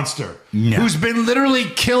this monster who's been literally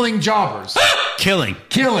killing jobbers. Killing.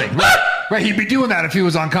 Right, he'd be doing that if he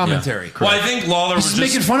was on commentary. Yeah. Well, I think Lawler was just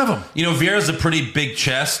just making fun of him. You know, Veer has a pretty big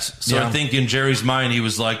chest, so I think in Jerry's mind he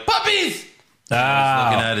was like, puppies! Looking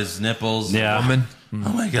at his nipples. Yeah. Woman.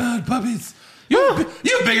 Oh my God, puppies. You have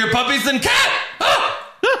bigger puppies than Cat.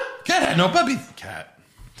 Cat had no puppies. Cat.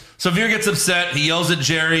 So Veer gets upset. He yells at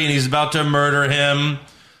Jerry, and he's about to murder him.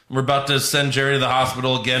 We're about to send Jerry to the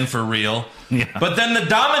hospital again for real. Yeah. But then the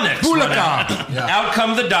Dominics. Out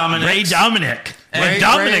come the Dominics. Ray Dominic.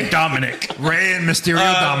 And Dominic. Ray and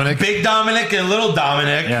Mysterio Dominic. Big Dominic and Little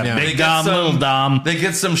Dominic. Yeah. Big Dom, Little Dom. They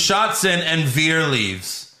get some shots in, and Veer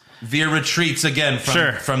leaves. Veer retreats again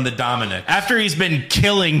from the Dominic. After he's been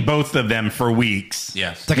killing both of them for weeks.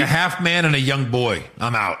 Yes. It's like a half man and a young boy.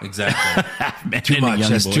 I'm out. Exactly. Too much.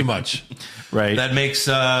 That's too much. Right. That makes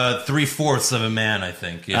 3/4 of a man, I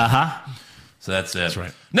think. Yeah. So that's it. That's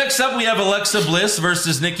right. Next up, we have Alexa Bliss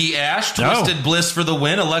versus Nikki Ash. Twisted Bliss for the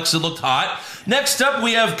win. Alexa looked hot. Next up,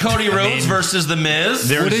 we have Cody Rhodes versus The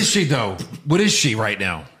Miz. What is she, though? What is she right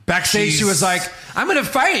now? Backstage, she was like, I'm going to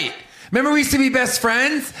fight. Remember we used to be best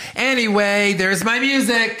friends? Anyway, there's my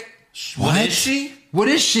music. What is she? What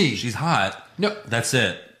is she? She's hot. No. That's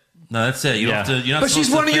it. No, that's it. You don't have to. You're not But she's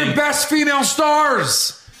supposed one to of your think- best female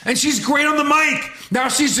stars. And she's great on the mic. Now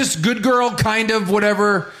she's just good girl, kind of,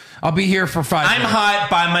 whatever. I'll be here for 5 I'm minutes. hot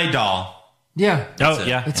by my doll. Yeah. Oh, it.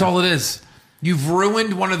 yeah. That's all it is. You've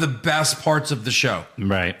ruined one of the best parts of the show.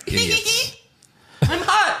 Right. Idiots. I'm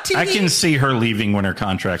hot. I can see her leaving when her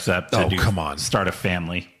contract's up to come on. Start a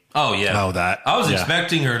family. Oh, yeah. Oh, that. I was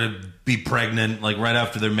expecting her to be pregnant, like, right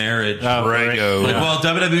after their marriage. Oh, Like, well,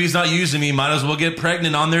 WWE's not using me. Might as well get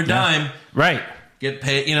pregnant on their dime. Right. Get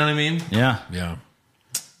paid. You know what I mean? Yeah. Yeah.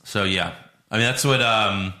 So, yeah. I mean, that's what...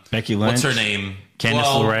 Becky Lynch. What's her name? Candice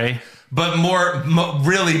LeRae. But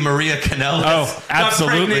really, Maria Kanellis. Oh,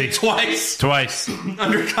 absolutely. Got pregnant twice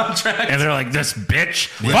under contract. And they're like, this bitch.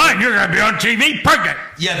 Fine, you're going to be on TV pregnant.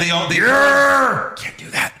 Yeah, they all... Can't do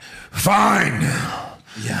that. Fine.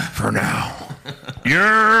 Yeah. For now.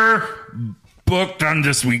 You're booked on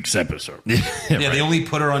this week's episode. They only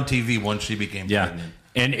put her on TV once she became pregnant.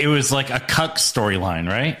 And it was like a cuck storyline,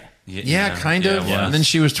 right? Yeah, kind of. Yeah, And then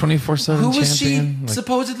she was 24/7 Who was champion. she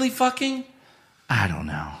supposedly fucking? I don't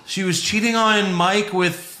know. She was cheating on Mike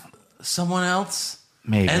with someone else?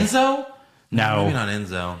 Maybe. Enzo? No. Maybe not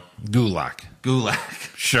Enzo. Gulak.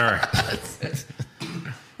 Sure.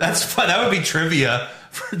 That's fun. That would be trivia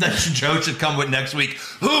that Joe should come with next week.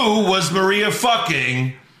 Who was Maria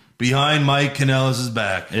fucking behind Mike Kanellis'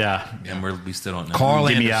 back? Yeah. And we still don't know. Carl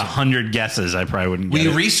Give me Anderson. 100 guesses. I probably wouldn't get We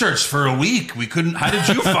it. researched for a week. We couldn't. How did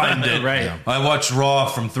you find it? Right. Yeah. I watched Raw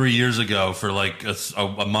from 3 years ago for like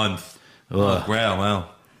a month. Ugh. Well.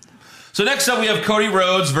 So next up we have Cody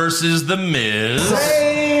Rhodes versus The Miz.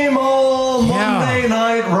 Same old Monday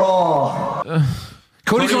Night Raw. Cody's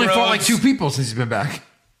Cody only fought Rhodes. like 2 people since he's been back.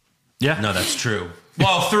 Yeah. No, that's true.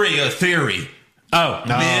 Well, 3. A Theory. Oh.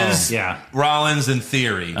 Miz, Yeah. Rollins, and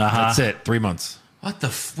Theory. That's it. 3 months. What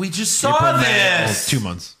the? We just saw this. 2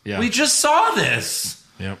 months. Yeah. We just saw this.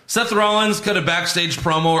 Yep. Seth Rollins cut a backstage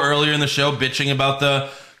promo earlier in the show, bitching about the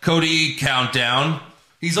Cody countdown.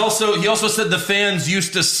 He also said the fans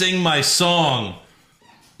used to sing my song.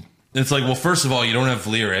 And it's like, well, first of all, you don't have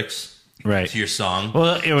lyrics Right. to your song.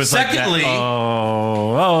 Well, it was Secondly,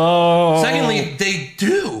 secondly, they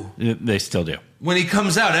do. They still do. When he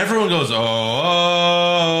comes out, everyone goes,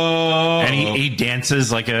 oh. And he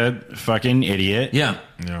dances like a fucking idiot. Yeah.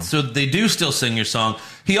 So they do still sing your song.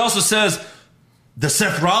 He also says, the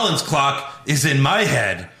Seth Rollins clock is in my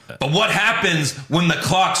head. But what happens when the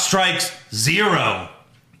clock strikes 0?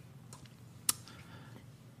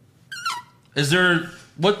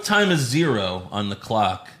 What time is 0 on the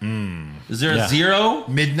clock? Is there a 0?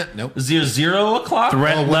 Midnight? Nope. Is there 0 o'clock?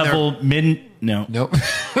 Threat level No. Nope.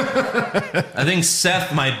 I think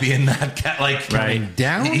Seth might be in that Right.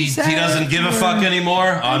 Down. He doesn't give a fuck anymore.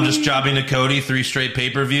 I'm just jobbing to Cody 3 straight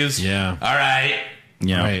pay-per-views. Yeah. All right.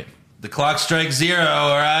 Yeah. Right. The clock strikes 0.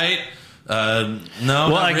 All right. No.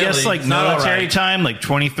 Well, I guess really. military time,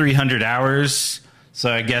 2,300 hours.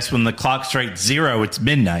 So I guess when the clock strikes 0, it's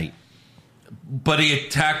midnight. But he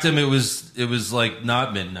attacked him. It was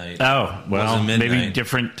not midnight. Oh, well, midnight. maybe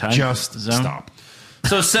different time. Just zone. stop.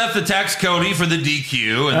 So Seth attacks Cody for the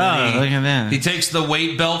DQ, and then look at that. he takes the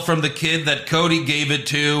weight belt from the kid that Cody gave it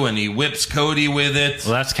to, and he whips Cody with it.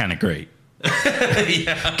 Well, that's kind of great.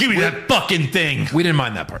 Yeah. Give me that fucking thing. We didn't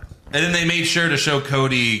mind that part. And then they made sure to show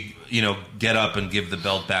Cody, get up and give the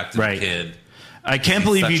belt back to the kid. I can't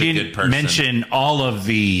believe such you a good didn't person. mention all of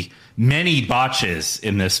the many botches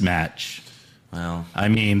in this match. Well, I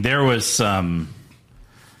mean, there were some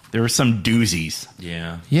doozies.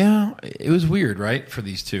 yeah. Yeah, it was weird, right, for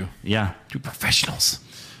these two. Yeah. Two professionals.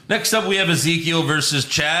 Next up, we have Ezekiel versus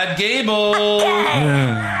Chad Gable.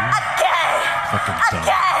 Fucking dumb.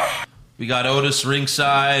 We got Otis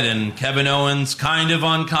ringside and Kevin Owens kind of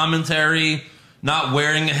on commentary, not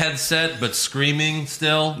wearing a headset, but screaming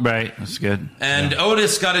still. Right. That's good. And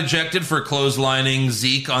Otis got ejected for clotheslining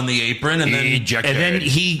Zeke on the apron, and then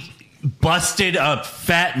he busted a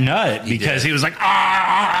fat nut because he was like,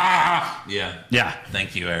 ah. Yeah. Yeah.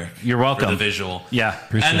 Thank you, Eric. You're welcome. For the visual. Yeah.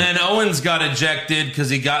 And then Owens got ejected because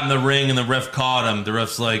he got in the ring and the ref caught him. The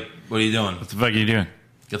ref's like, what are you doing? What the fuck are you doing?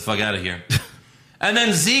 Get the fuck out of here. And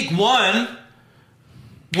then Zeke won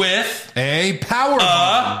with a power roll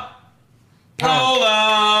up.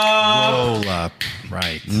 Roll up.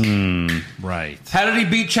 Right. Right. How did he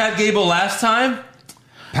beat Chad Gable last time?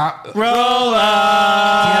 Roll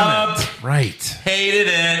up. Damn it. Right. Hated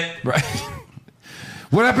it. Right.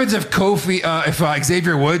 What happens if if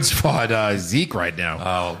Xavier Woods fought Zeke right now?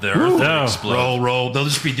 Oh, the earth would explode. Roll. They'll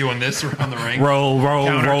just be doing this around the ring. Roll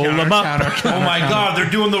them up. Oh my God, they're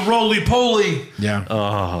doing the roly-poly.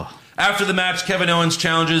 Yeah. After the match, Kevin Owens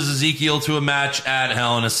challenges Ezekiel to a match at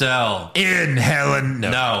Hell in a Cell. In Hell in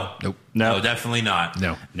No. Nope. No, definitely not.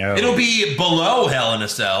 No. It'll be below Hell in a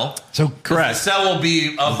Cell. So The cell will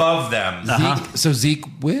be above them. So Zeke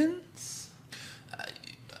wins?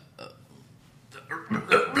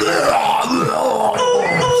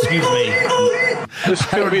 Excuse me. This is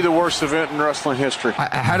going to be the worst event in wrestling history.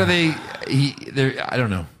 How do they? I don't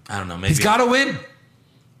know. Maybe He's got to win.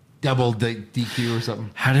 Double DQ or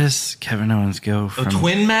something. How does Kevin Owens go from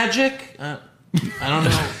twin magic? I don't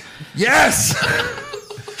know. Yes.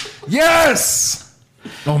 Yes.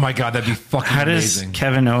 Oh my God, that'd be fucking How does amazing.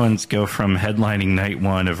 Kevin Owens go from headlining night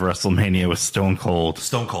 1 of WrestleMania with Stone Cold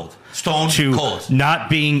to not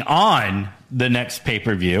being on the next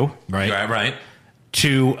pay-per-view, Right.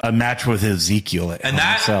 to a match with Ezekiel at And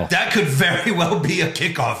Hell in a Cell? that could very well be a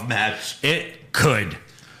kickoff match. It could.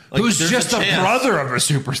 Who's there's just a brother of a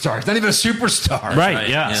superstar. It's not even a superstar. Right,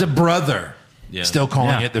 yeah. It's a brother. Yeah. Still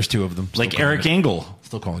calling Yeah. it. There's two of them. Still Like calling Eric it. Angle.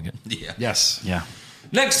 Still calling it. Yeah. Yes. Yeah.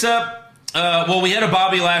 Next up, we had a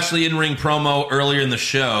Bobby Lashley in-ring promo earlier in the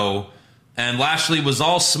show, and Lashley was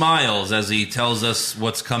all smiles as he tells us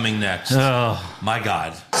what's coming next. Oh. My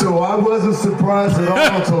God. So I wasn't surprised at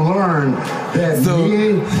all to learn that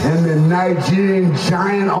me and the Nigerian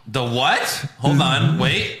giant, The what? Hold on.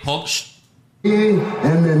 Wait. me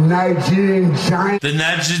and the Nigerian giant The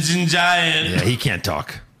Nigerian Giant. Yeah, he can't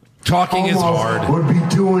talk. Talking is almost hard. would be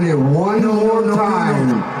doing it one more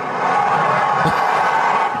time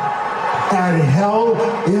at Hell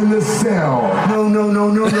in the Cell. No.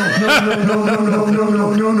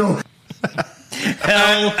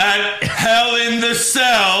 Hell in the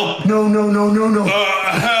Cell. No.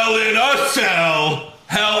 Hell in a cell.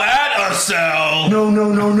 Hell at a cell. No.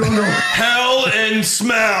 Hell and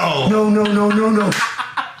smell. No.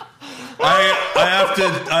 I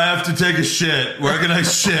have to take a shit. Where can I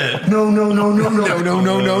shit? No.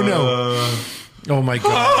 Oh my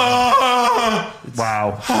God.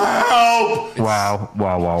 Wow. Help!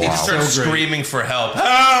 Wow. He starts screaming for help.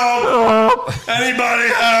 Help! Anybody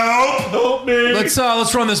help me! Let's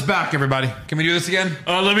run this back, everybody. Can we do this again?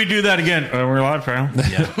 Let me do that again. We're live, pal.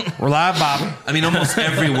 Yeah. We're live, Bob. I mean, almost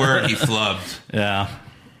every word he flubbed. Yeah.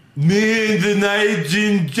 Me and the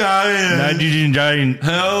Nigerian Giant. Nigerian Giant.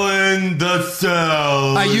 Hell in the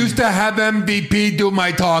cell. I used to have MVP do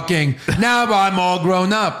my talking. Now I'm all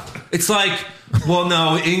grown up. It's like, well,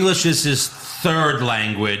 no, English is his third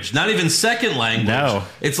language. Not even second language. No.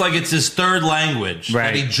 It's like it's his third language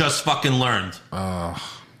Right. that he just fucking learned.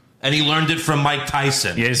 And he learned it from Mike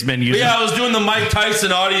Tyson. Yeah, he's been using. Yeah, I was doing the Mike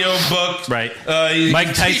Tyson audio book. Right.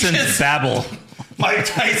 Mike Tyson's Babble. Mike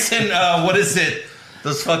Tyson, what is it?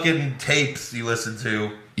 Those fucking tapes you listen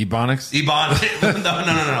to. Ebonics?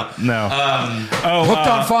 No. No. Hooked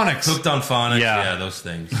on Phonics. Hooked on Phonics. Yeah. Yeah, those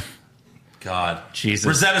things. God. Jesus.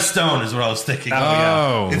 Rosetta Stone is what I was thinking.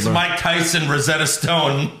 Oh, It's Mike Tyson, Rosetta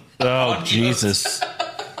Stone. Oh, Jesus.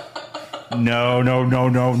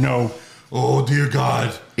 No. Oh, dear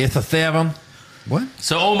God. It's a 7. What?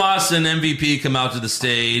 So Omos and MVP come out to the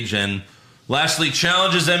stage, and Lashley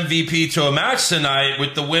challenges MVP to a match tonight,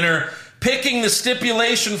 with the winner picking the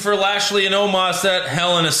stipulation for Lashley and Omos at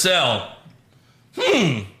Hell in a Cell.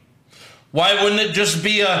 Why wouldn't it just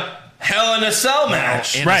be a Hell in a Cell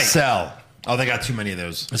match? In a cell. Oh, they got too many of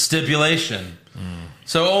those. A stipulation.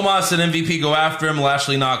 So Omos and MVP go after him.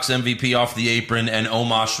 Lashley knocks MVP off the apron, and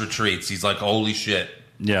Omos retreats. He's like, holy shit.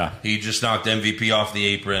 Yeah. He just knocked MVP off the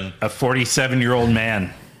apron. A 47-year-old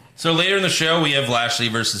man. So later in the show, we have Lashley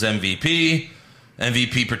versus MVP.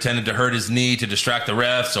 MVP pretended to hurt his knee to distract the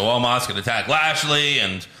ref, so Omos could attack Lashley,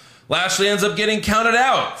 and Lashley ends up getting counted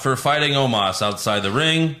out for fighting Omos outside the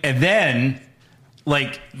ring. And then,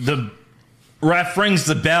 the ref rings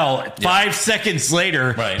the bell. 5 seconds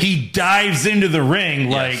later, he dives into the ring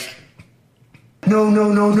No.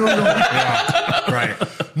 Yeah, right.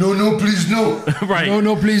 No, please, no. Right.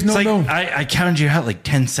 No, please, no, It's no. I counted you out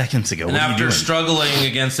 10 seconds ago. And What are you after doing? struggling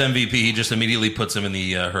against MVP, he just immediately puts him in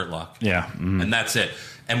the Hurt Lock. Yeah. And that's it.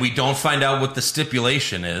 And we don't find out what the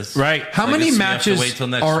stipulation is. Right. How I many guess we have to matches wait till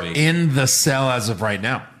next are week. in the cell as of right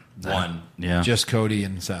now? One. Yeah. Just Cody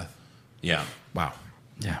and Seth. Yeah. Wow.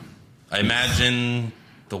 Yeah. I imagine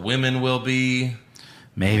the women will be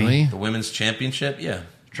Maybe. Really? the women's championship. Yeah.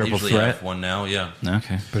 Triple Usually threat? have one now. Yeah.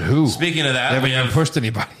 Okay. But who? Speaking of They that, haven't we even have pushed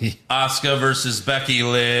anybody. Asuka versus Becky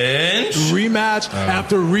Lynch. Rematch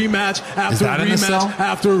after rematch after that in the cell? rematch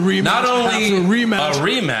after rematch Not only after rematch.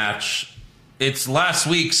 a rematch, it's last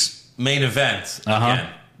week's main event Again.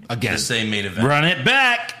 The same main event. Run it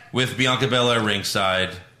back. With Bianca Belair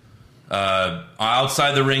ringside.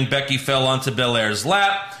 Outside the ring, Becky fell onto Belair's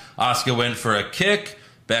lap. Asuka went for a kick.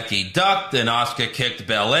 Becky ducked, and Asuka kicked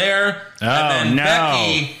Belair. Oh, and then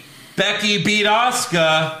no. Becky beat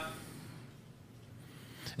Asuka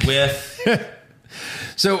with...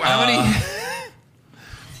 So how many?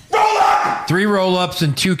 Roll up! 3 roll-ups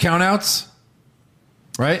and 2 countouts?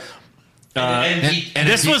 Right? and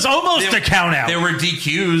This was almost a count out. There were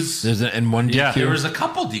DQs. There's and 1 DQ. Yeah. There was a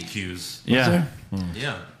couple DQs. Yeah.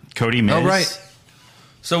 Yeah. Cody Miz. Oh, right.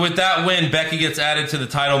 So with that win, Becky gets added to the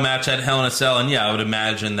title match at Hell in a Cell, and I would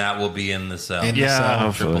imagine that will be in the cell. In the Yeah, cell.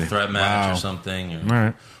 hopefully. Triple threat match Wow. or something. All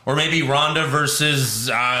right. Or maybe Ronda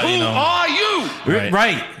versus, are you? Right.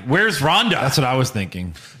 Right. Where's Ronda? That's what I was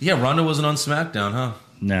thinking. Yeah, Ronda wasn't on SmackDown, huh?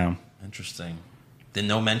 No. Interesting. Then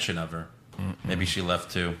no mention of her. Maybe she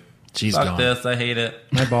left too. She's Fuck gone. this, I hate it.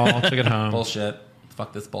 My ball. Took it home. Bullshit.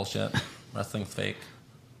 Fuck this bullshit. Wrestling's fake.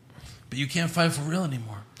 But you can't fight for real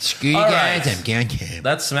anymore. Screw you All guys. right. I'm gang.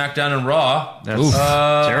 That's SmackDown and Raw. That's Oof.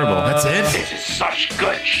 terrible. That's it? This is such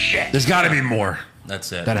good shit. There's got to be more.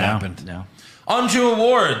 That's it. That No. happened. No. On to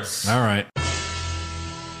awards. All right.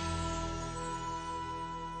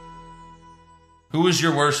 Who was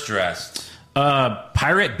your worst dressed?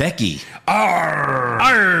 Pirate Becky. Arr!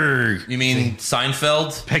 Arr. You mean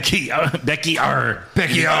Seinfeld? Becky. Becky. Arr.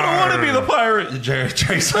 Becky, I don't want to be the pirate. Jerry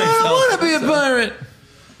Seinfeld. I want to be a pirate.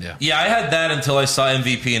 Yeah, I had that until I saw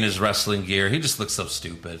MVP in his wrestling gear. He just looks so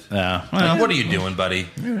stupid. Well, Like, what are you doing, buddy?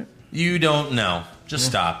 You don't know. Just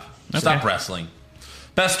stop. Stop wrestling.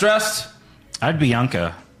 Best dressed? I'd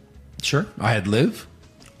Bianca. Sure. I had Liv.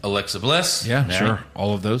 Alexa Bliss. Yeah, sure.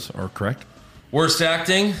 All of those are correct. Worst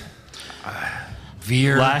acting?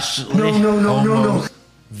 Veer. Lashley. No.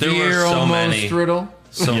 There Veer were so almost many. Riddle.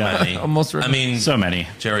 So many. Almost I mean, So many.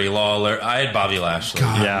 Jerry Lawler. I had Bobby Lashley.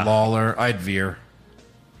 God, Yeah. Lawler. I'd Veer.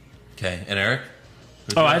 Okay. And Eric?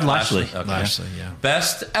 Oh, I had Lashley. Okay. Lashley, yeah.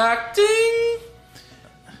 Best acting?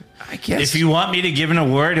 I guess. If you want me to give an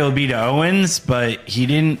award, it'll be to Owens, but he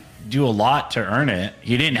didn't do a lot to earn it.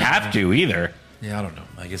 He didn't have to either. Yeah, I don't know.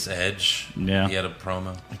 I guess Edge. Yeah. He had a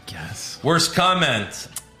promo. I guess. Worst comment?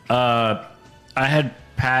 I had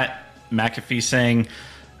Pat McAfee saying,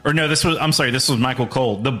 or no, this was Michael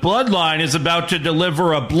Cole. The Bloodline is about to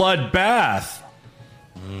deliver a bloodbath.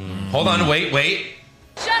 Hold on. Wait.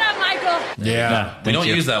 Shut up, Michael. Yeah. We don't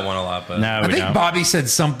use that one a lot, but No, I we think don't. Bobby said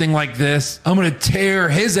something like this. I'm going to tear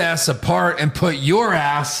his ass apart and put your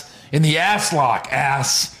ass in the ass lock,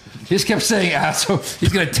 ass. He just kept saying ass. So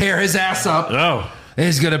he's going to tear his ass up. Oh, And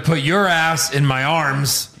he's going to put your ass in my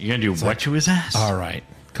arms. you're gonna do what to his ass? All right.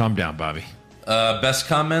 Calm down, Bobby. Best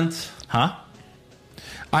comment? Huh?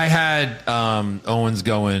 I had Owens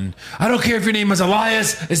going, I don't care if your name is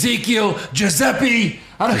Elias, Ezekiel, Giuseppe.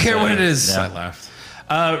 I don't care what it is. Yeah. I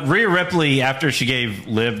laughed. Rhea Ripley, after she gave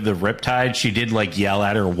Liv the Riptide, she did like yell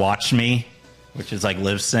at her, "Watch me," which is like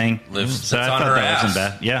Liv's thing. So I thought that wasn't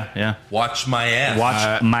bad. Yeah. Watch my ass.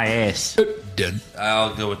 Watch my ass. Dead.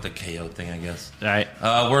 I'll go with the KO thing, I guess. All right.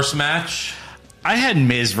 Worst match? I had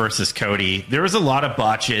Miz versus Cody. There was a lot of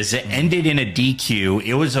botches. It ended in a DQ.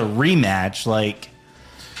 It was a rematch. Like,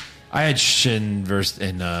 I had Shin versus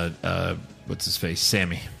what's his face,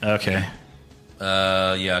 Sammy. okay.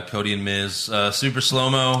 Yeah, Cody and Miz. Super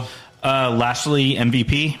slow-mo. Lashley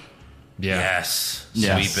MVP. Yeah. Yes.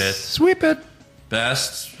 Yes. Sweep it. Sweep it.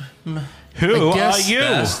 Best. Who I are guess you?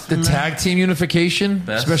 best. The tag team unification,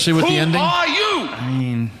 Best. especially with the ending. I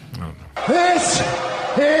mean, This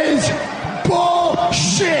is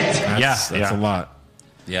bullshit. That's a lot.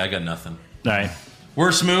 Yeah, I got nothing. all right.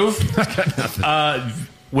 Worst move?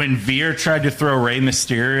 When Veer tried to throw Rey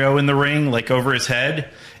Mysterio in the ring, like over his head,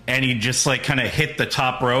 and he just like kind of hit the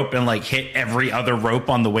top rope and like hit every other rope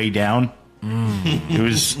on the way down. It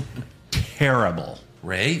was terrible.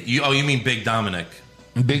 Ray? You mean Big Dominic.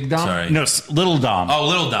 Big Dom? Sorry. No, Little Dom. Oh,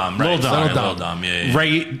 Little Dom. Right. Little Dom. Sorry, Little Little Dom.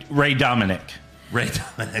 Yeah. Ray Dominic. Ray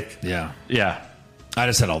Dominic. Yeah. Yeah. I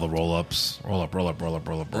just had all the roll-ups. Roll up.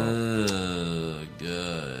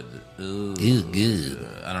 Good. Good.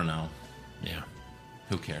 I don't know. Yeah.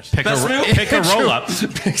 Who cares? Pick Best move? a roll up.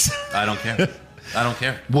 I don't care. I don't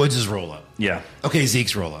care. Woods' roll-up. Yeah. Okay,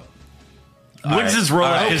 Zeke's roll-up. Woods' right. roll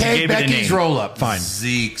up is Okay, gave it a Becky's name. roll-up. Fine.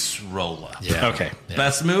 Zeke's roll-up. Yeah. Okay.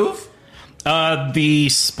 Best move? The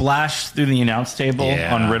splash through the announce table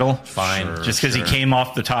Yeah. on Riddle. Fine. Sure. Just because he came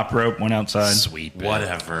off the top rope, went outside. Sweep it.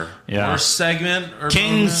 Whatever. Yeah. Worst segment? Or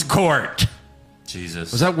King's moment? Court.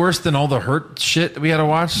 Jesus. Was that worse than all the Hurt shit we had to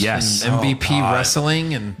watch? Yes. And MVP God.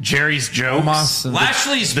 wrestling and Jerry's jokes. Omos and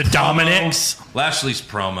Lashley's The promo. Dominics. Lashley's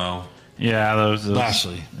promo. Yeah, those.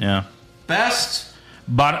 Lashley. Yeah. Best?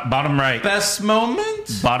 Bottom right. Best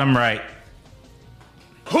moment? Bottom right.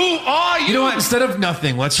 Who are you? You know what? Instead of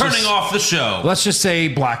nothing, let's Turning just, off the show. Let's just say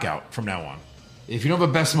blackout from now on. If you don't have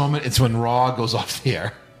a best moment, it's when Raw goes off the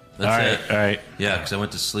air. That's it. All right. Yeah, because I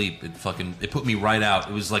went to sleep. It put me right out.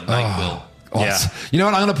 It was like NyQuil. Awesome. You know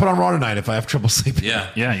what? I'm going to put on Raw tonight if I have trouble sleeping. Yeah.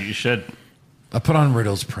 Yeah, you should. I put on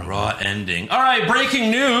Riddle's promo. Raw ending. All right,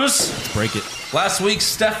 breaking news. Let's break it. Last week,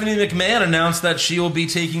 Stephanie McMahon announced that she will be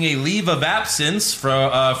taking a leave of absence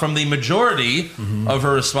from the majority of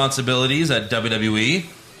her responsibilities at WWE.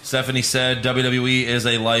 Stephanie said, WWE is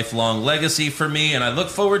a lifelong legacy for me, and I look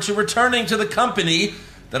forward to returning to the company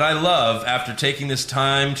that I love after taking this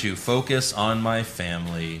time to focus on my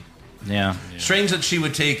family. Yeah. Strange that she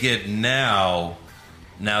would take it now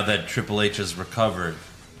that Triple H has recovered,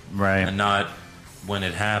 Right. and not when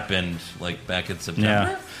it happened, like back in September.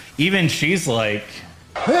 Yeah. Even she's like,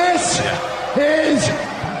 This is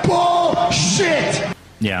bullshit.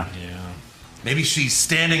 yeah. Maybe she's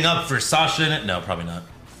standing up for Sasha in it. No, probably not.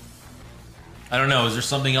 I don't know. Is there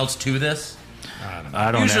something else to this?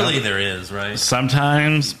 I don't Usually know. there is, right?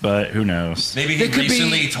 Sometimes, but who knows? Maybe he It could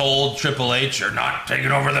recently be- told Triple H, "You're not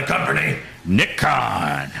taking over the company." Nick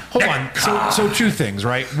Khan. Hold on. So two things,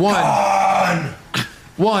 right?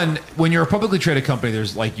 One, when you're a publicly traded company,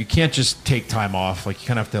 there's like you can't just take time off. Like you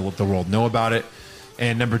kind of have to let the world know about it.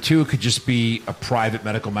 And number two, it could just be a private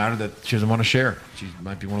medical matter that she doesn't want to share. She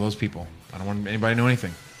might be one of those people. I don't want anybody to know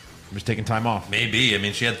anything. I'm just taking time off. Maybe. I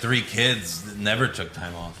mean, she had 3 kids that never took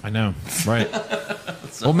time off. I know, right?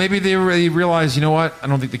 Well, maybe they really realize, you know what? I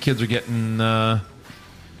don't think the kids are getting their,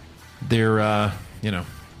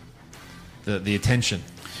 the attention.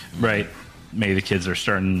 Right. Maybe the kids are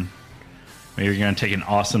starting. Maybe you're going to take an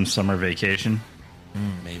awesome summer vacation.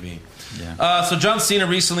 Maybe. Yeah. So John Cena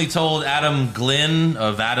recently told Adam Glynn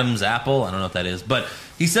of Adam's Apple, I don't know what that is, but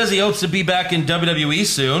he says he hopes to be back in WWE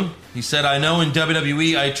soon. He said, I know in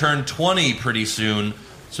WWE I turn 20 pretty soon,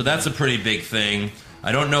 so that's a pretty big thing.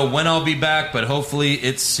 I don't know when I'll be back, but hopefully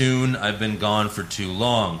it's soon. I've been gone for too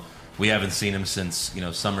long. We haven't seen him since,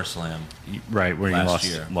 SummerSlam. Right, where Last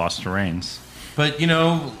he year. lost to Reigns. But,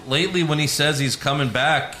 lately when he says he's coming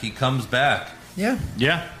back, he comes back. Yeah.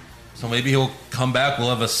 Yeah. So maybe he'll come back. We'll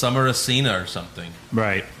have a Summer of Cena or something.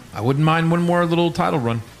 Right. I wouldn't mind one more little title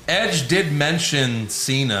run. Edge did mention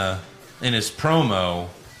Cena in his promo,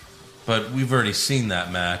 but we've already seen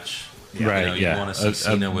that match. Right, You yeah. want to see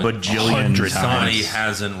Cena with bajillion hundreds times. somebody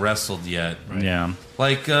hasn't wrestled yet. Yeah.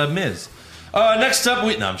 Like Miz. Next up,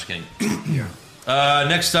 no, I'm just kidding.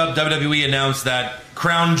 Next up, WWE announced that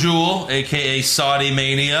Crown Jewel, a.k.a. Saudi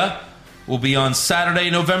Mania, will be on Saturday,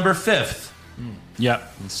 November 5th.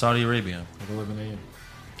 Yep. in Saudi Arabia. At 11 a.m.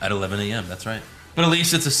 At 11 a.m., that's right. But at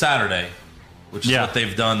least it's a Saturday, which is what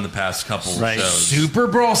they've done the past couple shows. Super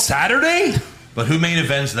Bowl Saturday? But who main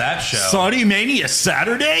events that show? Saudi Mania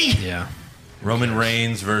Saturday? Yeah. Roman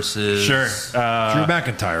Reigns versus... Sure. Drew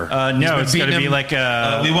McIntyre. No, it's going to be like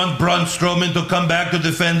a... we want Braun Strowman to come back to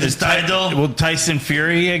defend his title. Will Tyson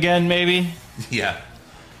Fury again, maybe? Yeah.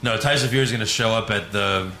 No, Tyson Fury is going to show up at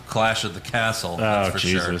the Clash at the Castle. That's for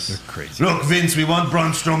Jesus. sure. They're crazy. Look, Vince, we want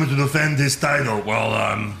Braun Strowman to defend his title.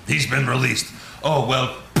 Well, he's been released. Oh,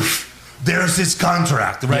 well, there's his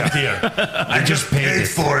contract right here. I just paid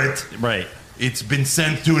for it. Right. It's been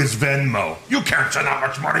sent to his Venmo. You can't send that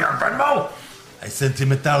much money on Venmo. I sent him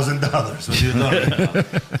 $1,000. What are you talking about?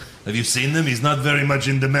 Have you seen them? He's not very much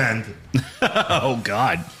in demand. Oh,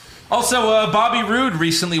 God. Also, Bobby Roode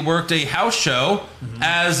recently worked a house show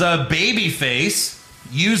as a babyface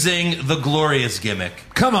using the Glorious gimmick.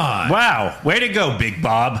 Come on. Wow. Way to go, Big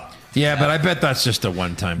Bob. Yeah, but I bet that's just a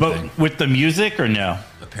one-time thing. But with the music or no?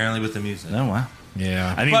 Apparently with the music. Oh, wow.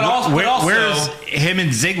 Yeah. I mean, But also- where's him and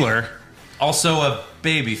Ziggler? Also a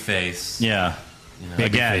babyface. Yeah.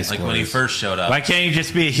 Again, Babyface like when he first showed up. Why can't you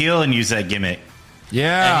just be a heel and use that gimmick?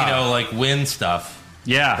 Yeah. And, like win stuff.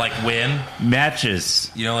 Yeah. Like win.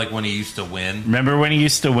 Matches. Like when he used to win. Remember when he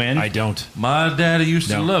used to win? I don't. My daddy used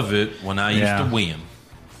to No. love it when I used Yeah. to win.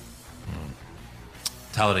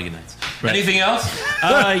 Talladega Nights. Right. Anything else?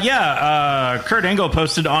 Kurt Angle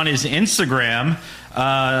posted on his Instagram,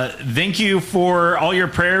 thank you for all your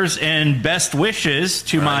prayers and best wishes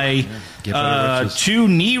to my Get better wishes. 2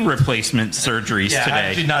 knee replacement surgeries How did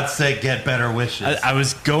you today. not say get better wishes? I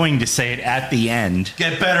was going to say it at the end.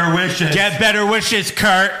 Get better wishes. Get better wishes,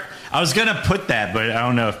 Kurt. I was going to put that, but I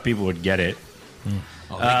don't know if people would get it.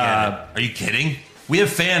 Oh, they get it. Are you kidding? We have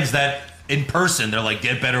fans that in person they're like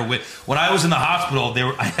get better wish. When I was in the hospital,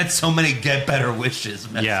 I had so many get better wishes.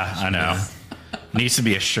 Yeah, I know. Needs to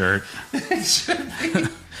be a shirt.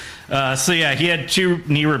 So yeah, he had 2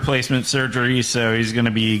 knee replacement surgeries, so he's going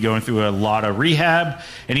to be going through a lot of rehab.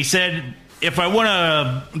 And he said, if I won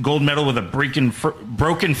a gold medal with a broken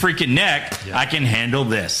freaking neck, I can handle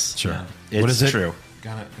this. Sure. Yeah. It's What is it? true.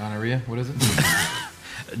 Gonorrhea? What is it?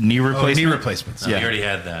 Knee replacement. Knee replacements. We already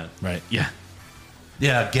had that. Right. Yeah.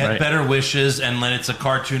 Yeah, get better wishes, and then it's a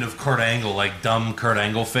cartoon of Kurt Angle, like dumb Kurt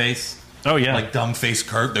Angle face. Oh yeah. Like dumb face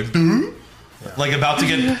Kurt, like dude. Like about to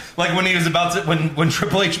get, like when he was about to, when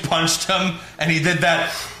Triple H punched him and he did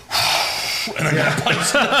that, and I got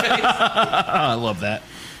punched in the face. I love that.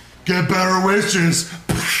 Get better wishes.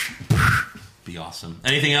 Be awesome.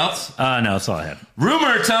 Anything else? No, that's all I had.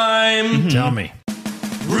 Rumor time. Tell me.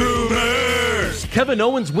 Rumors. Kevin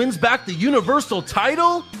Owens wins back the Universal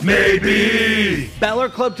title? Maybe. Balor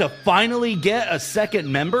Club to finally get a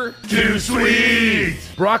second member? Too sweet.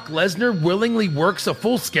 Brock Lesnar willingly works a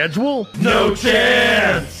full schedule? No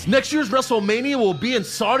chance. Next year's WrestleMania will be in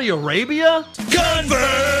Saudi Arabia?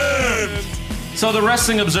 Confirmed. So the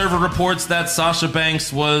Wrestling Observer reports that Sasha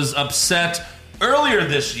Banks was upset earlier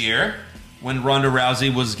this year when Ronda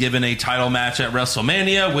Rousey was given a title match at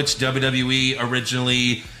WrestleMania, which WWE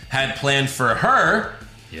originally had planned for her.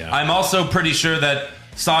 Yeah. I'm also pretty sure that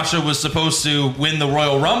Sasha was supposed to win the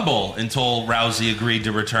Royal Rumble until Rousey agreed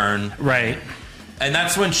to return. Right. And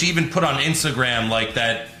that's when she even put on Instagram like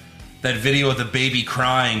that video of the baby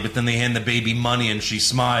crying, but then they hand the baby money and she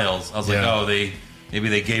smiles. I was like, oh, maybe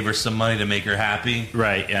they gave her some money to make her happy.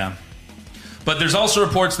 Right. Yeah. But there's also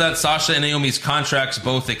reports that Sasha and Naomi's contracts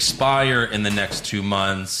both expire in the next 2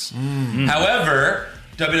 months. Mm-hmm. However,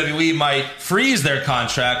 WWE might freeze their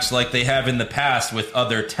contracts like they have in the past with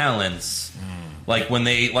other talents. Like when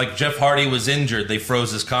Jeff Hardy was injured, they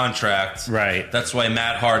froze his contract. Right. That's why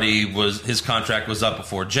Matt Hardy his contract was up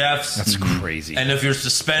before Jeff's. That's crazy. And if you're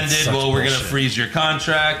suspended, That's such we're going to bullshit. freeze your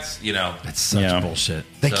contract. That's such bullshit.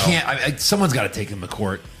 They So- can't. Someone's got to take them to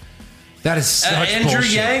court. That is such Andrew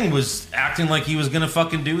bullshit. Yang was acting like he was going to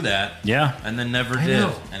fucking do that. Yeah. And then never I did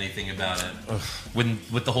know. anything about it.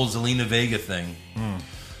 With the whole Zelina Vega thing.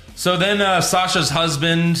 So then Sasha's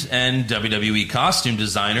husband and WWE costume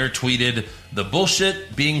designer tweeted, "The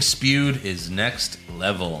bullshit being spewed is next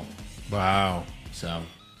level." Wow. So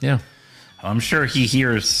Yeah. I'm sure he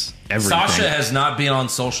hears everything. Sasha has not been on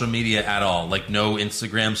social media at all. Like no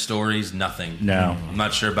Instagram stories, nothing. No. I'm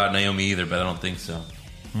not sure about Naomi either, but I don't think so.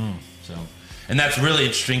 So, and that's really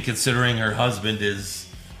interesting considering her husband is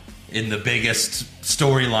in the biggest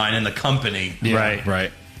storyline in the company. Right.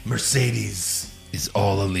 Right. Mercedes. Is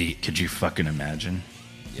all elite. Could you fucking imagine?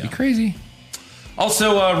 Be crazy.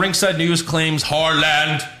 Also, Ringside News claims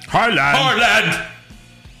Harland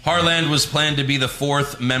Harland was planned to be the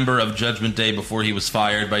 4th member of Judgment Day before he was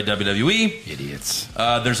fired by WWE. Idiots.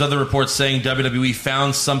 There's other reports saying WWE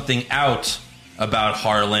found something out about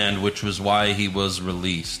Harland, which was why he was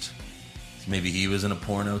released. Maybe he was in a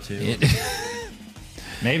porno too.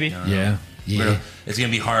 Maybe. Yeah. It's going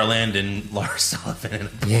to be Harland and Lars Sullivan in a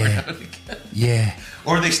porno. Yeah. Yeah.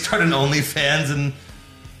 Or they start an OnlyFans and...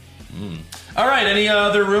 All right, any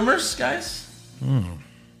other rumors, guys?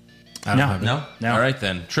 I don't have it. No? All right,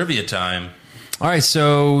 then. Trivia time. All right,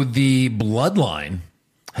 so the Bloodline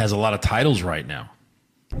has a lot of titles right now.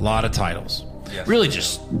 A lot of titles. Yes. Really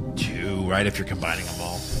just 2, right, if you're combining them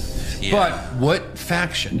all. Yeah. But what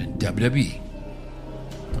faction in WWE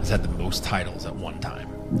has had the most titles at one time?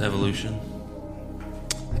 Evolution.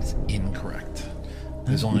 That is incorrect.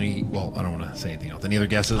 There's only... Well, I don't want to say anything else. Any other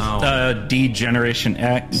guesses? D Generation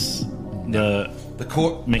X. The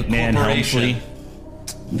McMahon corporation. Helmsley.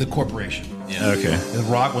 The Corporation. Yeah. Okay. The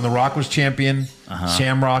Rock, when The Rock was champion,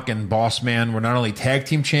 Shamrock and Boss Man were not only tag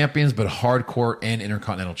team champions, but hardcore and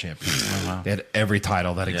intercontinental champions. Wow. They had every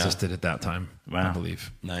title that existed at that time, I Wow.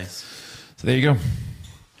 believe. Nice. So there you go.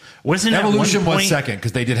 Wasn't Evolution at one was point, second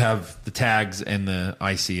because they did have the tags and the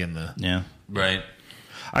IC and the... Yeah. Right.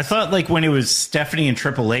 I thought like when it was Stephanie and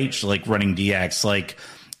Triple H like running DX, like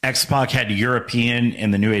X-Pac had European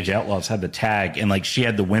and the New Age Outlaws had the tag, and like she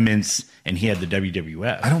had the women's and he had the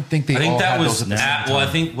WWF. I don't think they I think all that had was those at the same time. well. I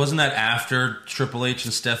think wasn't that after Triple H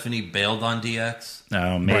and Stephanie bailed on DX?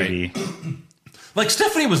 Oh, maybe. Like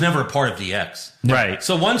Stephanie was never a part of DX, Right.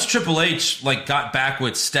 So once Triple H like got back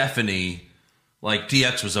with Stephanie, like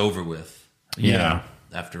DX was over with. Yeah.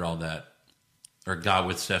 After all that, or got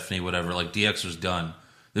with Stephanie, whatever. Like DX was done.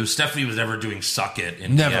 There was Stephanie was never doing Suck It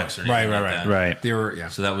in Never. DX or anything Right. like that. Right. They were, yeah.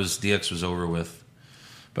 So that was DX was over with.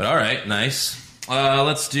 But all right, nice.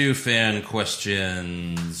 Let's do fan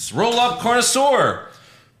questions. Roll up, Carnosaur.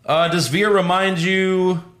 Does Veer remind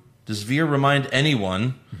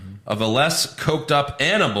anyone of a less coked up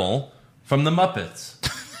animal from the Muppets?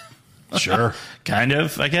 Sure. Kind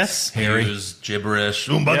of, I guess. Harry. He was gibberish.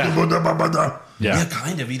 Yeah.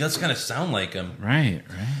 Kind of. He does kind of sound like him. Right.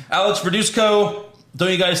 Alex Verduzco,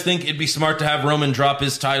 don't you guys think it'd be smart to have Roman drop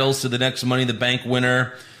his titles to the next Money in the Bank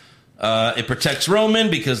winner? It protects Roman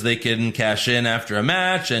because they can cash in after a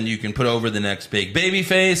match, and you can put over the next big baby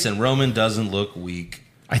face, and Roman doesn't look weak.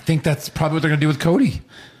 I think that's probably what they're going to do with Cody.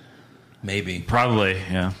 Maybe. Probably,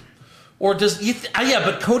 yeah. Or does... yeah,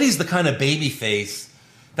 but Cody's the kind of baby face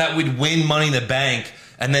that would win Money in the Bank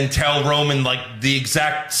and then tell Roman, like, the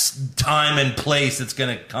exact time and place it's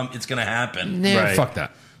going to happen. Nah, Right. fuck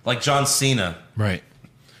that. Like John Cena. Right.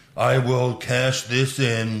 I will cash this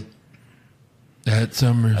in. At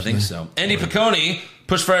SummerSlam. I think so. Andy Piccone,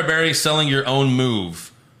 Push Fireberry selling your own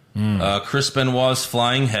move. Chris Benoit's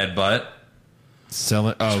flying headbutt. Sell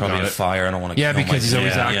it. Oh, Probably got a it. fire. I don't want to. Yeah, kill because he's always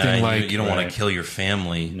myself. acting like- you don't want Right. to kill your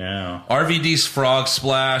family. No. RVD's frog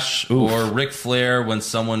splash or Ric Flair when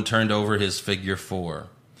someone turned over his figure 4.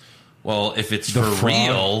 Well, if it's The for frog?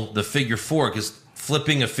 real, the figure 4, because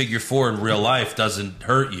flipping a figure 4 in real life doesn't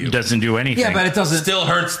hurt you. It doesn't do anything. Yeah, but it doesn't. Still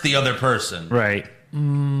hurts the other person. Right.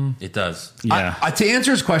 It does. Yeah. To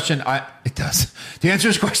answer his question, it does. To answer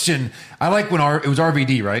his question, I like when it was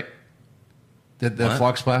RVD, right? The What?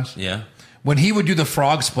 frog splash. Yeah. When he would do the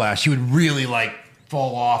frog splash, he would really like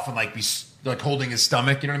fall off and like be like holding his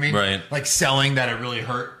stomach. You know what I mean? Right. Like selling that it really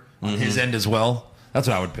hurt on his end as well. That's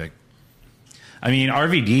what I would pick. I mean,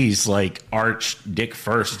 RVD's like arch dick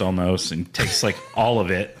first almost and takes like all of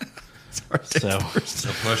it. So So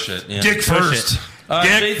push it. Yeah. Dick first.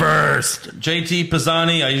 Dick first. JT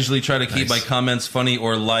Pisani, I usually try to keep my Nice. comments funny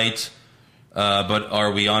or light, but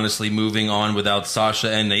are we honestly moving on without Sasha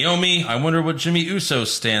and Naomi? I wonder what Jimmy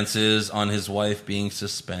Uso's stance is on his wife being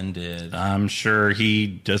suspended. I'm sure he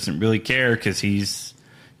doesn't really care because he's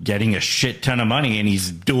getting a shit ton of money and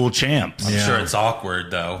he's dual champs. I'm sure it's awkward,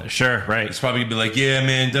 though. Sure, right. He's probably going to be like, yeah,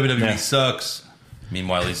 man, WWE Yeah. sucks.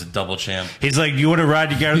 Meanwhile, he's a double champ. He's like, you want to ride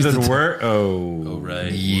together to work? Oh, Right.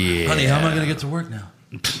 Yeah. Honey, how am I going to get to work now?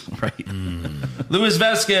 right. Luis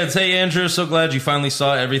Vasquez, hey Andrew, so glad you finally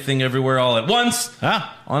saw Everything Everywhere All at Once.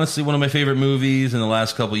 Honestly, one of my favorite movies in the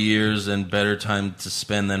last couple years, and better time to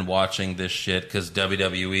spend than watching this shit because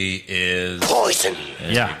WWE is Poison.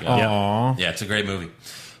 Yeah. Aww. Yeah, it's a great movie.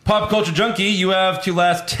 Pop Culture Junkie, you have to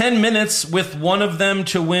last 10 minutes with one of them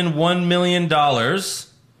to win $1 million.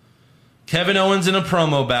 Kevin Owens in a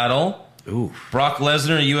promo battle. Ooh. Brock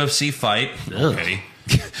Lesnar in a UFC fight. Okay.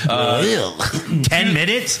 10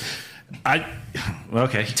 minutes?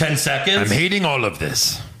 Okay. 10 seconds. I'm hating all of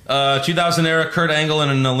this. 2000 era Kurt Angle in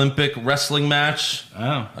an Olympic wrestling match.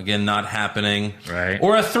 Oh. Again, not happening. Right.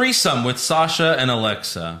 Or a threesome with Sasha and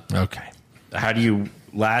Alexa. Okay. How do you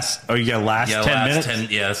last? Oh, you got last 10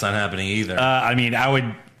 minutes? Yeah, that's not happening either. I mean,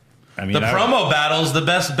 the promo battle's the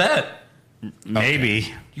best bet. Maybe.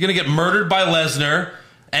 Okay. You're going to get murdered by Lesnar.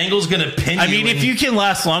 Angle's going to pin you. I mean, if you can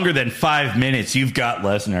last longer than 5 minutes, you've got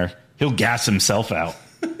Lesnar. He'll gas himself out.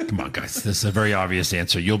 Come on, guys. This is a very obvious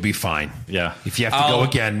answer. You'll be fine. Yeah. If you have to go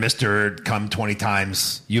again, Mr. Come 20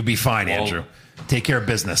 times, you'll be fine, Andrew. Take care of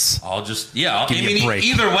business. Give me a break.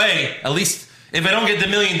 Either way, at least if I don't get the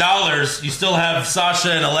 $1 million, you still have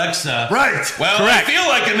Sasha and Alexa. Right. Well, correct. I feel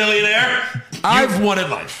like a millionaire. I've won at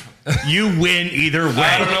life. You win either way.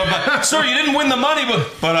 I don't know about... Sorry, you didn't win the money,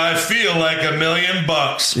 but I feel like $1 million.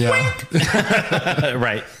 Yeah.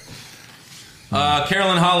 Right.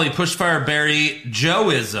 Carolyn Holly, Pushfire Barry,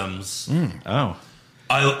 Joe-isms. Oh.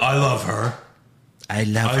 I love her. I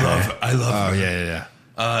love her. I love her. Oh,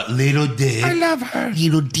 yeah. Little Dick. I love her.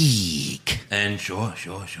 Little Dick. And sure.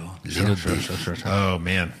 Little Dick. Oh,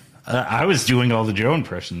 man. I was doing all the Joe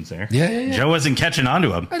impressions there. Yeah. Joe wasn't catching on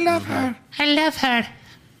to him. I love her. I love her.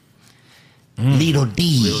 Little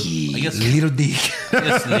Dick. I guess Little Dick.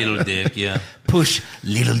 Little Dick, yeah. Push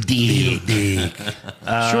Little Dick.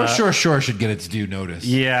 Sure should get its due notice.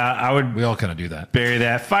 Yeah, I would We all kind of do that. bury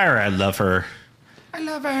that. Fire, I love her. I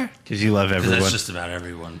love her. Because you love everyone. That's just about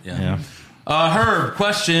everyone. Yeah. Herb,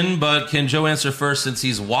 question, but can Joe answer first since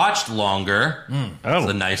he's watched longer? That's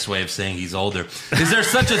a nice way of saying he's older. Is there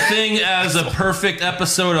such a thing as a perfect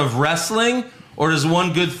episode of wrestling, or does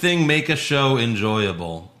one good thing make a show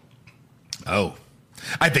enjoyable? Oh,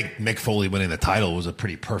 I think Mick Foley winning the title was a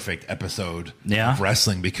pretty perfect episode of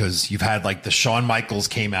wrestling because you've had like the Shawn Michaels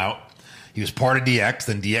came out. He was part of DX,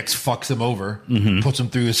 then DX fucks him over, puts him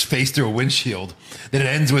through his face through a windshield. Then it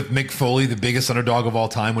ends with Mick Foley, the biggest underdog of all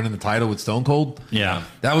time, winning the title with Stone Cold. Yeah.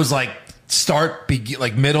 That was like start,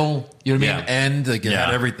 like middle, you know what I mean? End, like it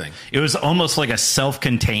had everything. It was almost like a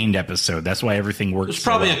self-contained episode. That's why everything works. There's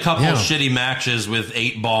probably so well. a couple shitty matches with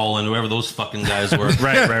 8 Ball and whoever those fucking guys were.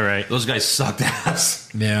 Right. Those guys sucked ass.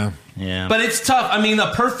 Yeah. But it's tough. I mean,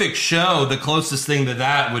 a perfect show, the closest thing to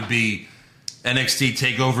that would be NXT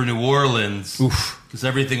TakeOver New Orleans. Because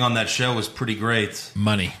everything on that show was pretty great.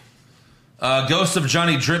 Money. Ghost of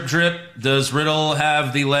Johnny Drip Drip. Does Riddle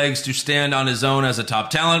have the legs to stand on his own as a top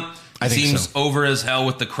talent? I think seems so. over as hell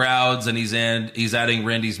with the crowds, and he's adding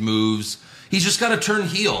Randy's moves. He's just got to turn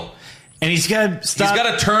heel. And he's got to stop. He's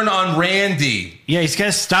got to turn on Randy. Yeah, he's got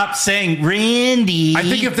to stop saying Randy. I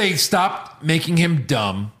think if they stopped making him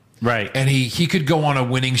dumb, right, and he could go on a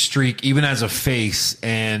winning streak even as a face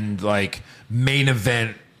and like main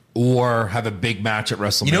event or have a big match at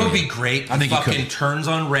WrestleMania. You know what would be great? I think he fucking turns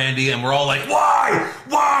on Randy and we're all like,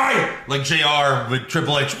 why? Like JR with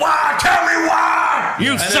Triple H, why? Tell me why!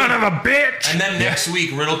 You son of a bitch! And then next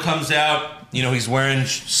week, Riddle comes out, he's wearing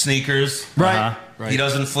sneakers. Right. He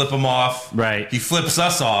doesn't flip them off. Right. He flips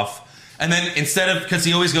us off. And then instead of, because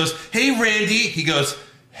he always goes, hey, Randy, he goes,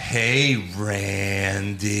 hey,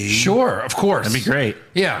 Randy. Sure, of course. That'd be great.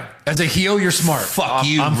 Yeah. As a heel, you're smart. Fuck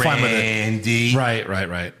you, I'm Randy. fine with it.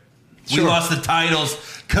 Right. We lost the titles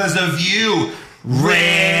because of you,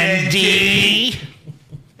 Randy.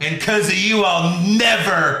 And because of you, I'll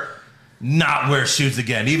never not wear shoes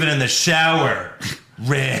again, even in the shower,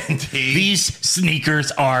 Randy. These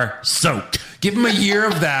sneakers are soaked. Give him a year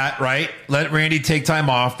of that, right? Let Randy take time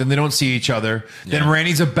off. Then they don't see each other. Yeah. Then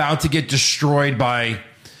Randy's about to get destroyed by,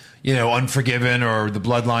 Unforgiven or the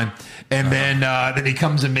Bloodline. And then he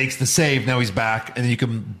comes and makes the save. Now he's back. And then you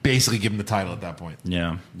can basically give him the title at that point.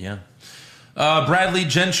 Yeah. Bradley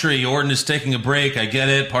Gentry, Orton is taking a break. I get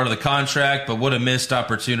it. Part of the contract. But what a missed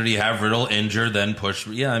opportunity. Have Riddle injured, then push.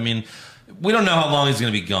 Yeah, I mean, we don't know how long he's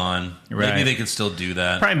going to be gone. Right. Maybe they could still do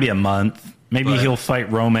that. Probably be a month. Maybe he'll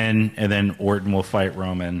fight Roman, and then Orton will fight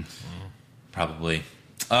Roman. Probably.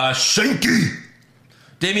 Shanky!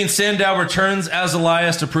 Damien Sandow returns as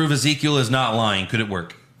Elias to prove Ezekiel is not lying. Could it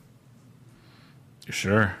work?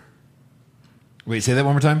 Sure. Wait, say that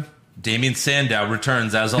one more time? Damien Sandow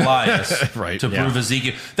returns as Elias to prove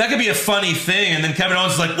Ezekiel. That could be a funny thing, and then Kevin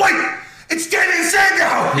Owens is like, wait! It's Damien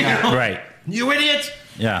Sandow! Yeah, right. You idiot!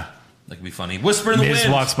 Yeah. That could be funny. Whisper in the Miz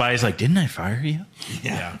wind. walks by, he's like, didn't I fire you?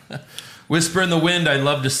 Yeah. Whisper in the wind. I'd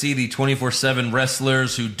love to see the 24/7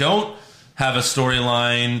 wrestlers who don't have a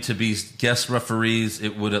storyline to be guest referees.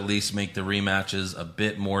 It would at least make the rematches a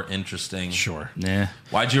bit more interesting. Sure. Nah.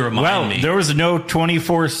 Why'd you remind me? There was no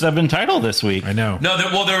 24/7 title this week. I know. No,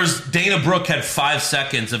 there was Dana Brooke had 5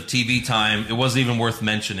 seconds of TV time. It wasn't even worth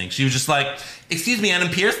mentioning. She was just like, excuse me, Adam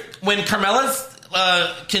Pearce, when Carmella's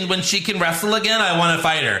when she can wrestle again, I want to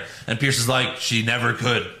fight her. And Pierce is like, she never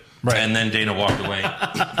could. Right. And then Dana walked away.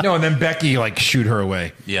 No, and then Becky like shoot her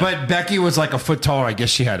away. Yeah. But Becky was like a foot taller. I guess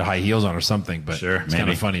she had high heels on or something. But sure, it's kind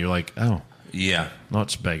of funny. You're like, oh. Yeah. Not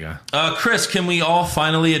Begga. Chris, can we all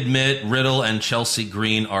finally admit Riddle and Chelsea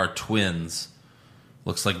Green are twins?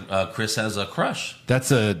 Looks like Chris has a crush.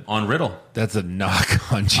 On Riddle. That's a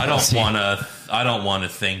knock on Chelsea. I don't want to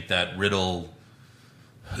think that Riddle.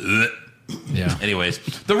 Yeah. Anyways,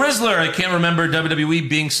 the Rizzler. I can't remember WWE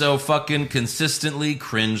being so fucking consistently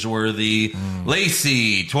cringeworthy.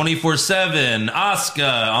 Lacey 24/7.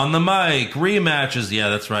 Asuka on the mic. Rematches. Yeah,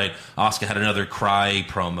 that's right. Asuka had another cry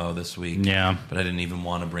promo this week. Yeah, but I didn't even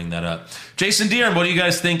want to bring that up. Jason Deere, what do you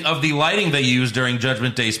guys think of the lighting they used during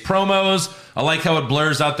Judgment Day's promos? I like how it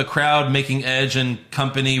blurs out the crowd, making Edge and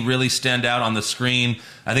company really stand out on the screen.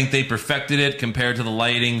 I think they perfected it compared to the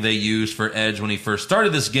lighting they used for Edge when he first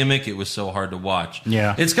started this gimmick. It was so hard to watch.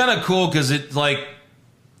 Yeah, it's kind of cool because it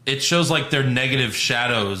shows like their negative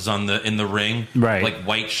shadows in the ring, right? Like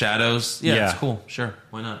white shadows. Yeah, it's cool. Sure,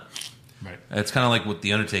 why not? Right. It's kind of like with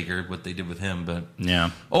the Undertaker, what they did with him. But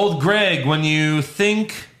yeah, old Greg, when do you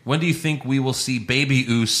think we will see Baby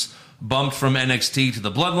Oos bumped from NXT to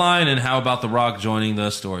the Bloodline, and how about The Rock joining the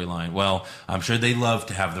storyline? Well, I'm sure they love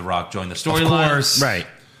to have The Rock join the storyline. Of course. Right.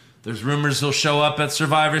 There's rumors he'll show up at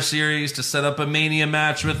Survivor Series to set up a Mania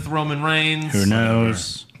match with Roman Reigns. Who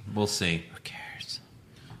knows? We'll see. Who cares?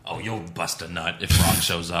 Oh, you'll bust a nut if Rock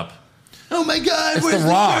shows up. Oh my God, it's The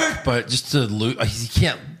Rock, but just to lose, he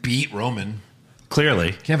can't beat Roman. Clearly.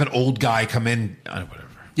 You can't have an old guy come in, whatever.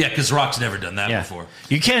 Yeah, because Rock's never done that before.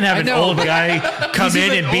 You can't have an old guy come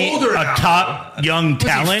in and beat a top young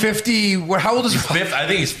talent. 50. How old is he? I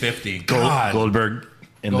think he's 50. Goldberg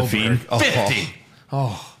in The Fiend. 50.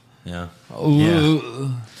 Oh. Yeah. Yeah.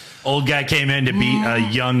 Old guy came in to beat a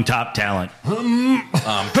young top talent.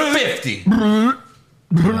 50.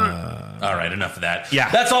 All right, enough of that.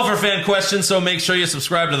 Yeah. That's all for fan questions, so make sure you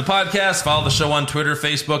subscribe to the podcast. Follow the show on Twitter,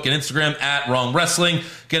 Facebook, and Instagram at Wrong Wrestling.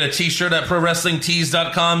 Get a t-shirt at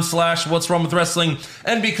ProWrestlingTees.com/What's Wrong with Wrestling,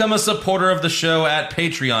 and become a supporter of the show at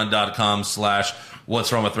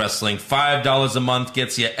Patreon.com/What's Wrong with Wrestling. $5 a month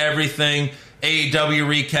gets you everything. AEW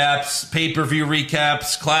recaps, pay-per-view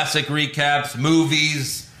recaps, classic recaps,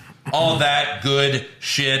 movies, all that good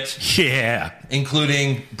shit. Yeah.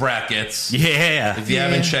 Including brackets. Yeah. If you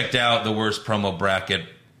haven't checked out the worst promo bracket,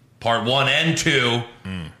 part 1 and 2,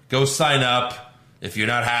 go sign up. If you're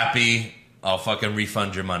not happy, I'll fucking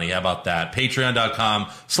refund your money. How about that?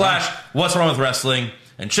 Patreon.com/What's Wrong with Wrestling.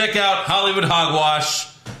 And check out Hollywood Hogwash.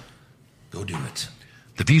 Go do it.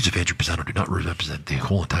 The views of Andrew Pisano do not represent the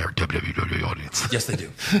whole entire WWE audience. Yes, they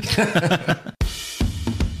do.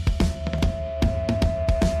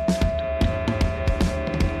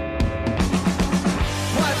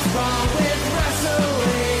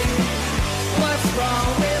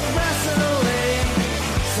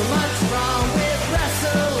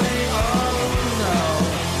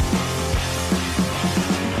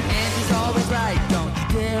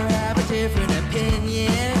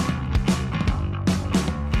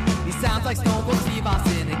 Like Stone Cold Steve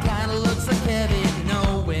Austin, it kinda looks like Kevin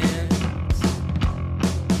Owens.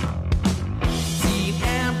 Dean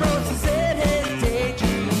Ambrose is in his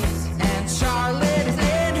daydreams, and Charlotte is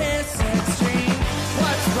in his sex dream.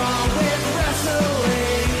 What's wrong with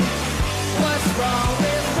wrestling? What's wrong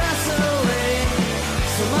with wrestling?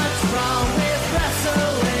 So much wrong with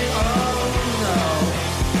wrestling, oh no.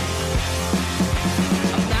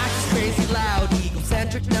 Obnoxious, crazy, loud,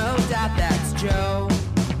 egocentric, no doubt that's Joe.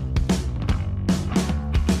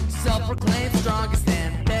 Self-proclaimed strongest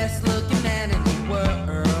and best-looking man in the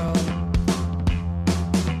world.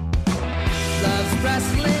 Loves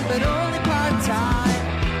wrestling, but only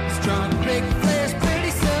part-time. Strong, big players,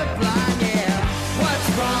 pretty sublime, yeah. What's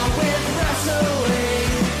wrong with wrestling?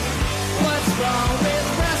 What's wrong with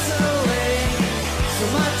wrestling? So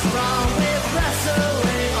much wrong with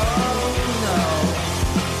wrestling, oh no.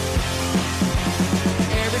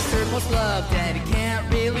 Every third most loved, and he can't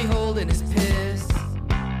really hold in his piss.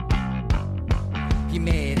 He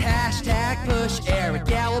made hashtag push Eric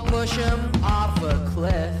Gallo push him off a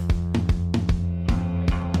cliff.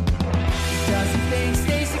 Doesn't think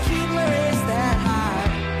Stacey Keebler is that high,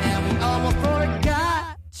 and we almost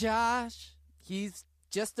forgot Josh. He's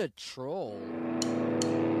just a troll.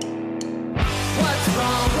 What's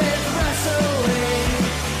wrong with wrestling?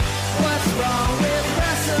 What's wrong with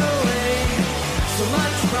wrestling? So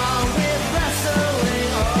much wrong with wrestling,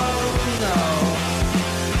 oh no.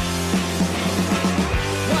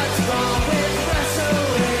 What's wrong with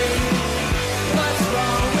wrestling? What's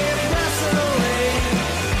wrong with wrestling?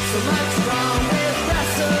 So much wrong with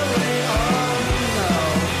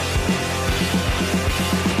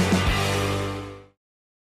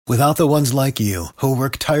Without the ones like you, who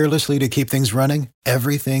work tirelessly to keep things running,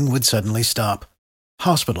 everything would suddenly stop.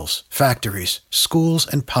 Hospitals, factories, schools,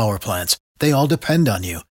 and power plants, they all depend on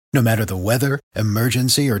you. No matter the weather,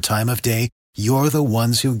 emergency, or time of day, you're the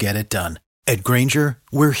ones who get it done. At Grainger,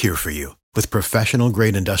 we're here for you with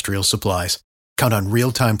professional-grade industrial supplies. Count on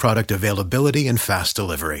real-time product availability and fast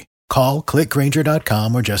delivery. Call, click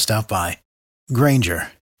Grainger.com, or just stop by.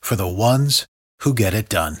 Grainger, for the ones who get it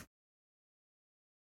done.